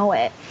don't know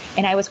it.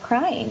 And I was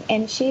crying.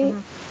 And she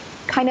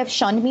kind of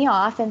shunned me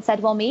off and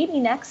said, well, maybe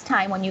next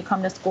time when you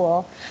come to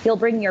school, you'll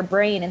bring your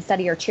brain instead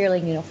of your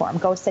cheerleading uniform.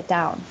 Go sit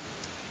down.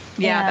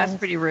 Yeah, that's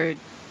pretty rude.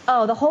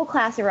 Oh, the whole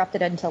class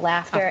erupted into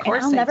laughter. Of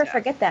course, and I'll never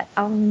forget that.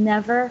 I'll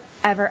never,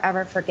 ever,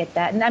 ever forget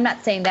that. And I'm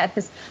not saying that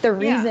is the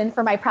reason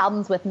for my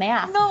problems with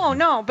math.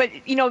 No, but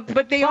you know,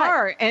 but they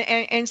are.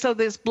 And so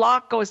this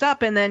block goes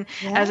up, and then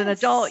as an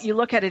adult, you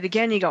look at it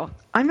again, you go,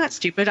 I'm not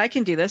stupid. I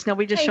can do this.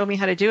 Nobody just showed me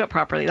how to do it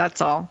properly. That's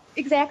all.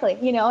 Exactly.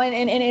 You know,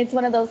 and it's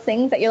one of those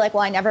things that you're like,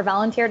 well, I never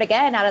volunteered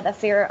again out of the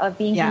fear of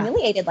being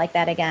humiliated like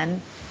that again.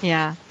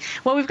 Yeah.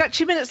 Well, we've got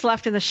 2 minutes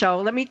left in the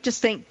show. Let me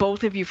just thank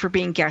both of you for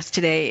being guests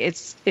today.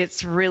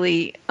 It's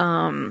really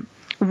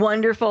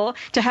wonderful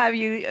to have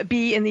you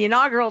be in the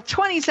inaugural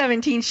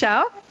 2017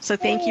 show. So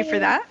thank you for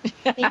that.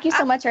 Thank you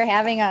so much for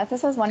having us.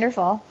 This was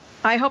wonderful.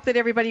 I hope that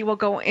everybody will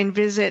go and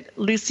visit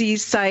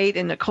Lucy's site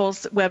and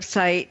Nicole's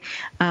website.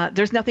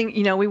 There's nothing,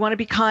 you know, we want to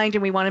be kind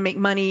and we want to make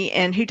money,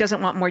 and who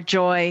doesn't want more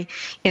joy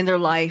in their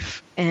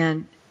life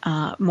and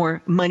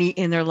more money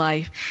in their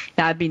life?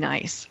 That'd be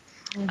nice.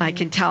 I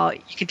can tell,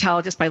 you can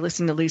tell just by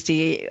listening to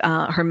Lucy,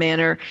 her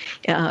manner.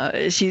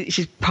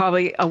 She's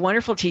probably a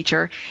wonderful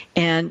teacher,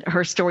 and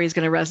her story is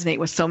going to resonate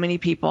with so many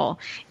people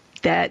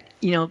that,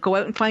 you know, go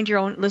out and find your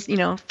own, you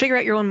know, figure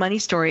out your own money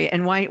story.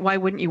 And why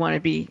wouldn't you want to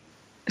be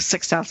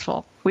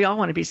successful? We all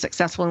want to be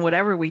successful in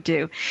whatever we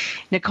do.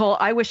 Nicole,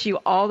 I wish you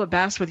all the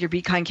best with your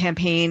Be Kind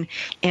campaign,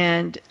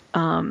 and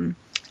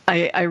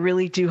I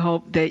really do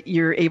hope that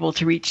you're able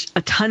to reach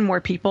a ton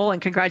more people,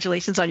 and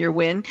congratulations on your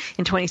win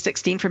in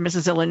 2016 for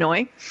Mrs.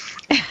 Illinois.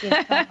 Thank you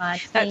so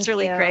much. That's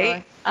really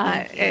great.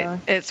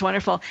 It's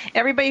wonderful.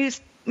 Everybody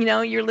who's, you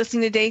know, you're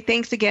listening today,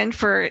 thanks again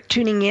for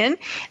tuning in.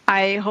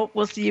 I hope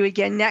we'll see you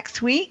again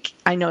next week.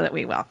 I know that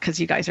we will, because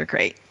you guys are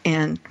great.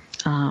 And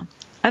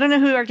I don't know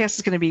who our guest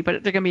is going to be,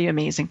 but they're going to be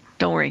amazing.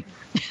 Don't worry.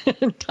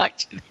 Talk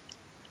to you.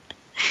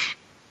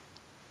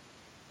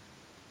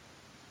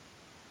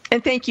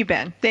 And thank you,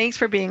 Ben. Thanks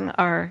for being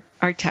our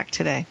tech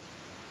today.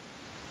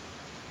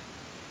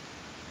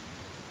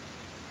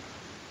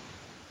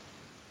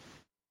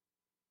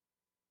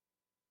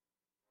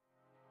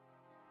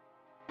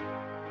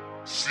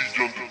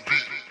 See on the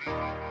beat,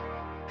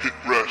 Hit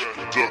Rash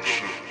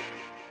Production.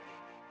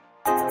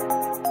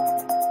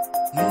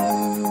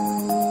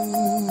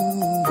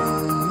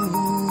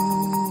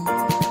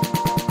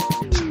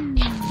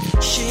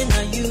 Shit,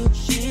 now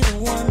you.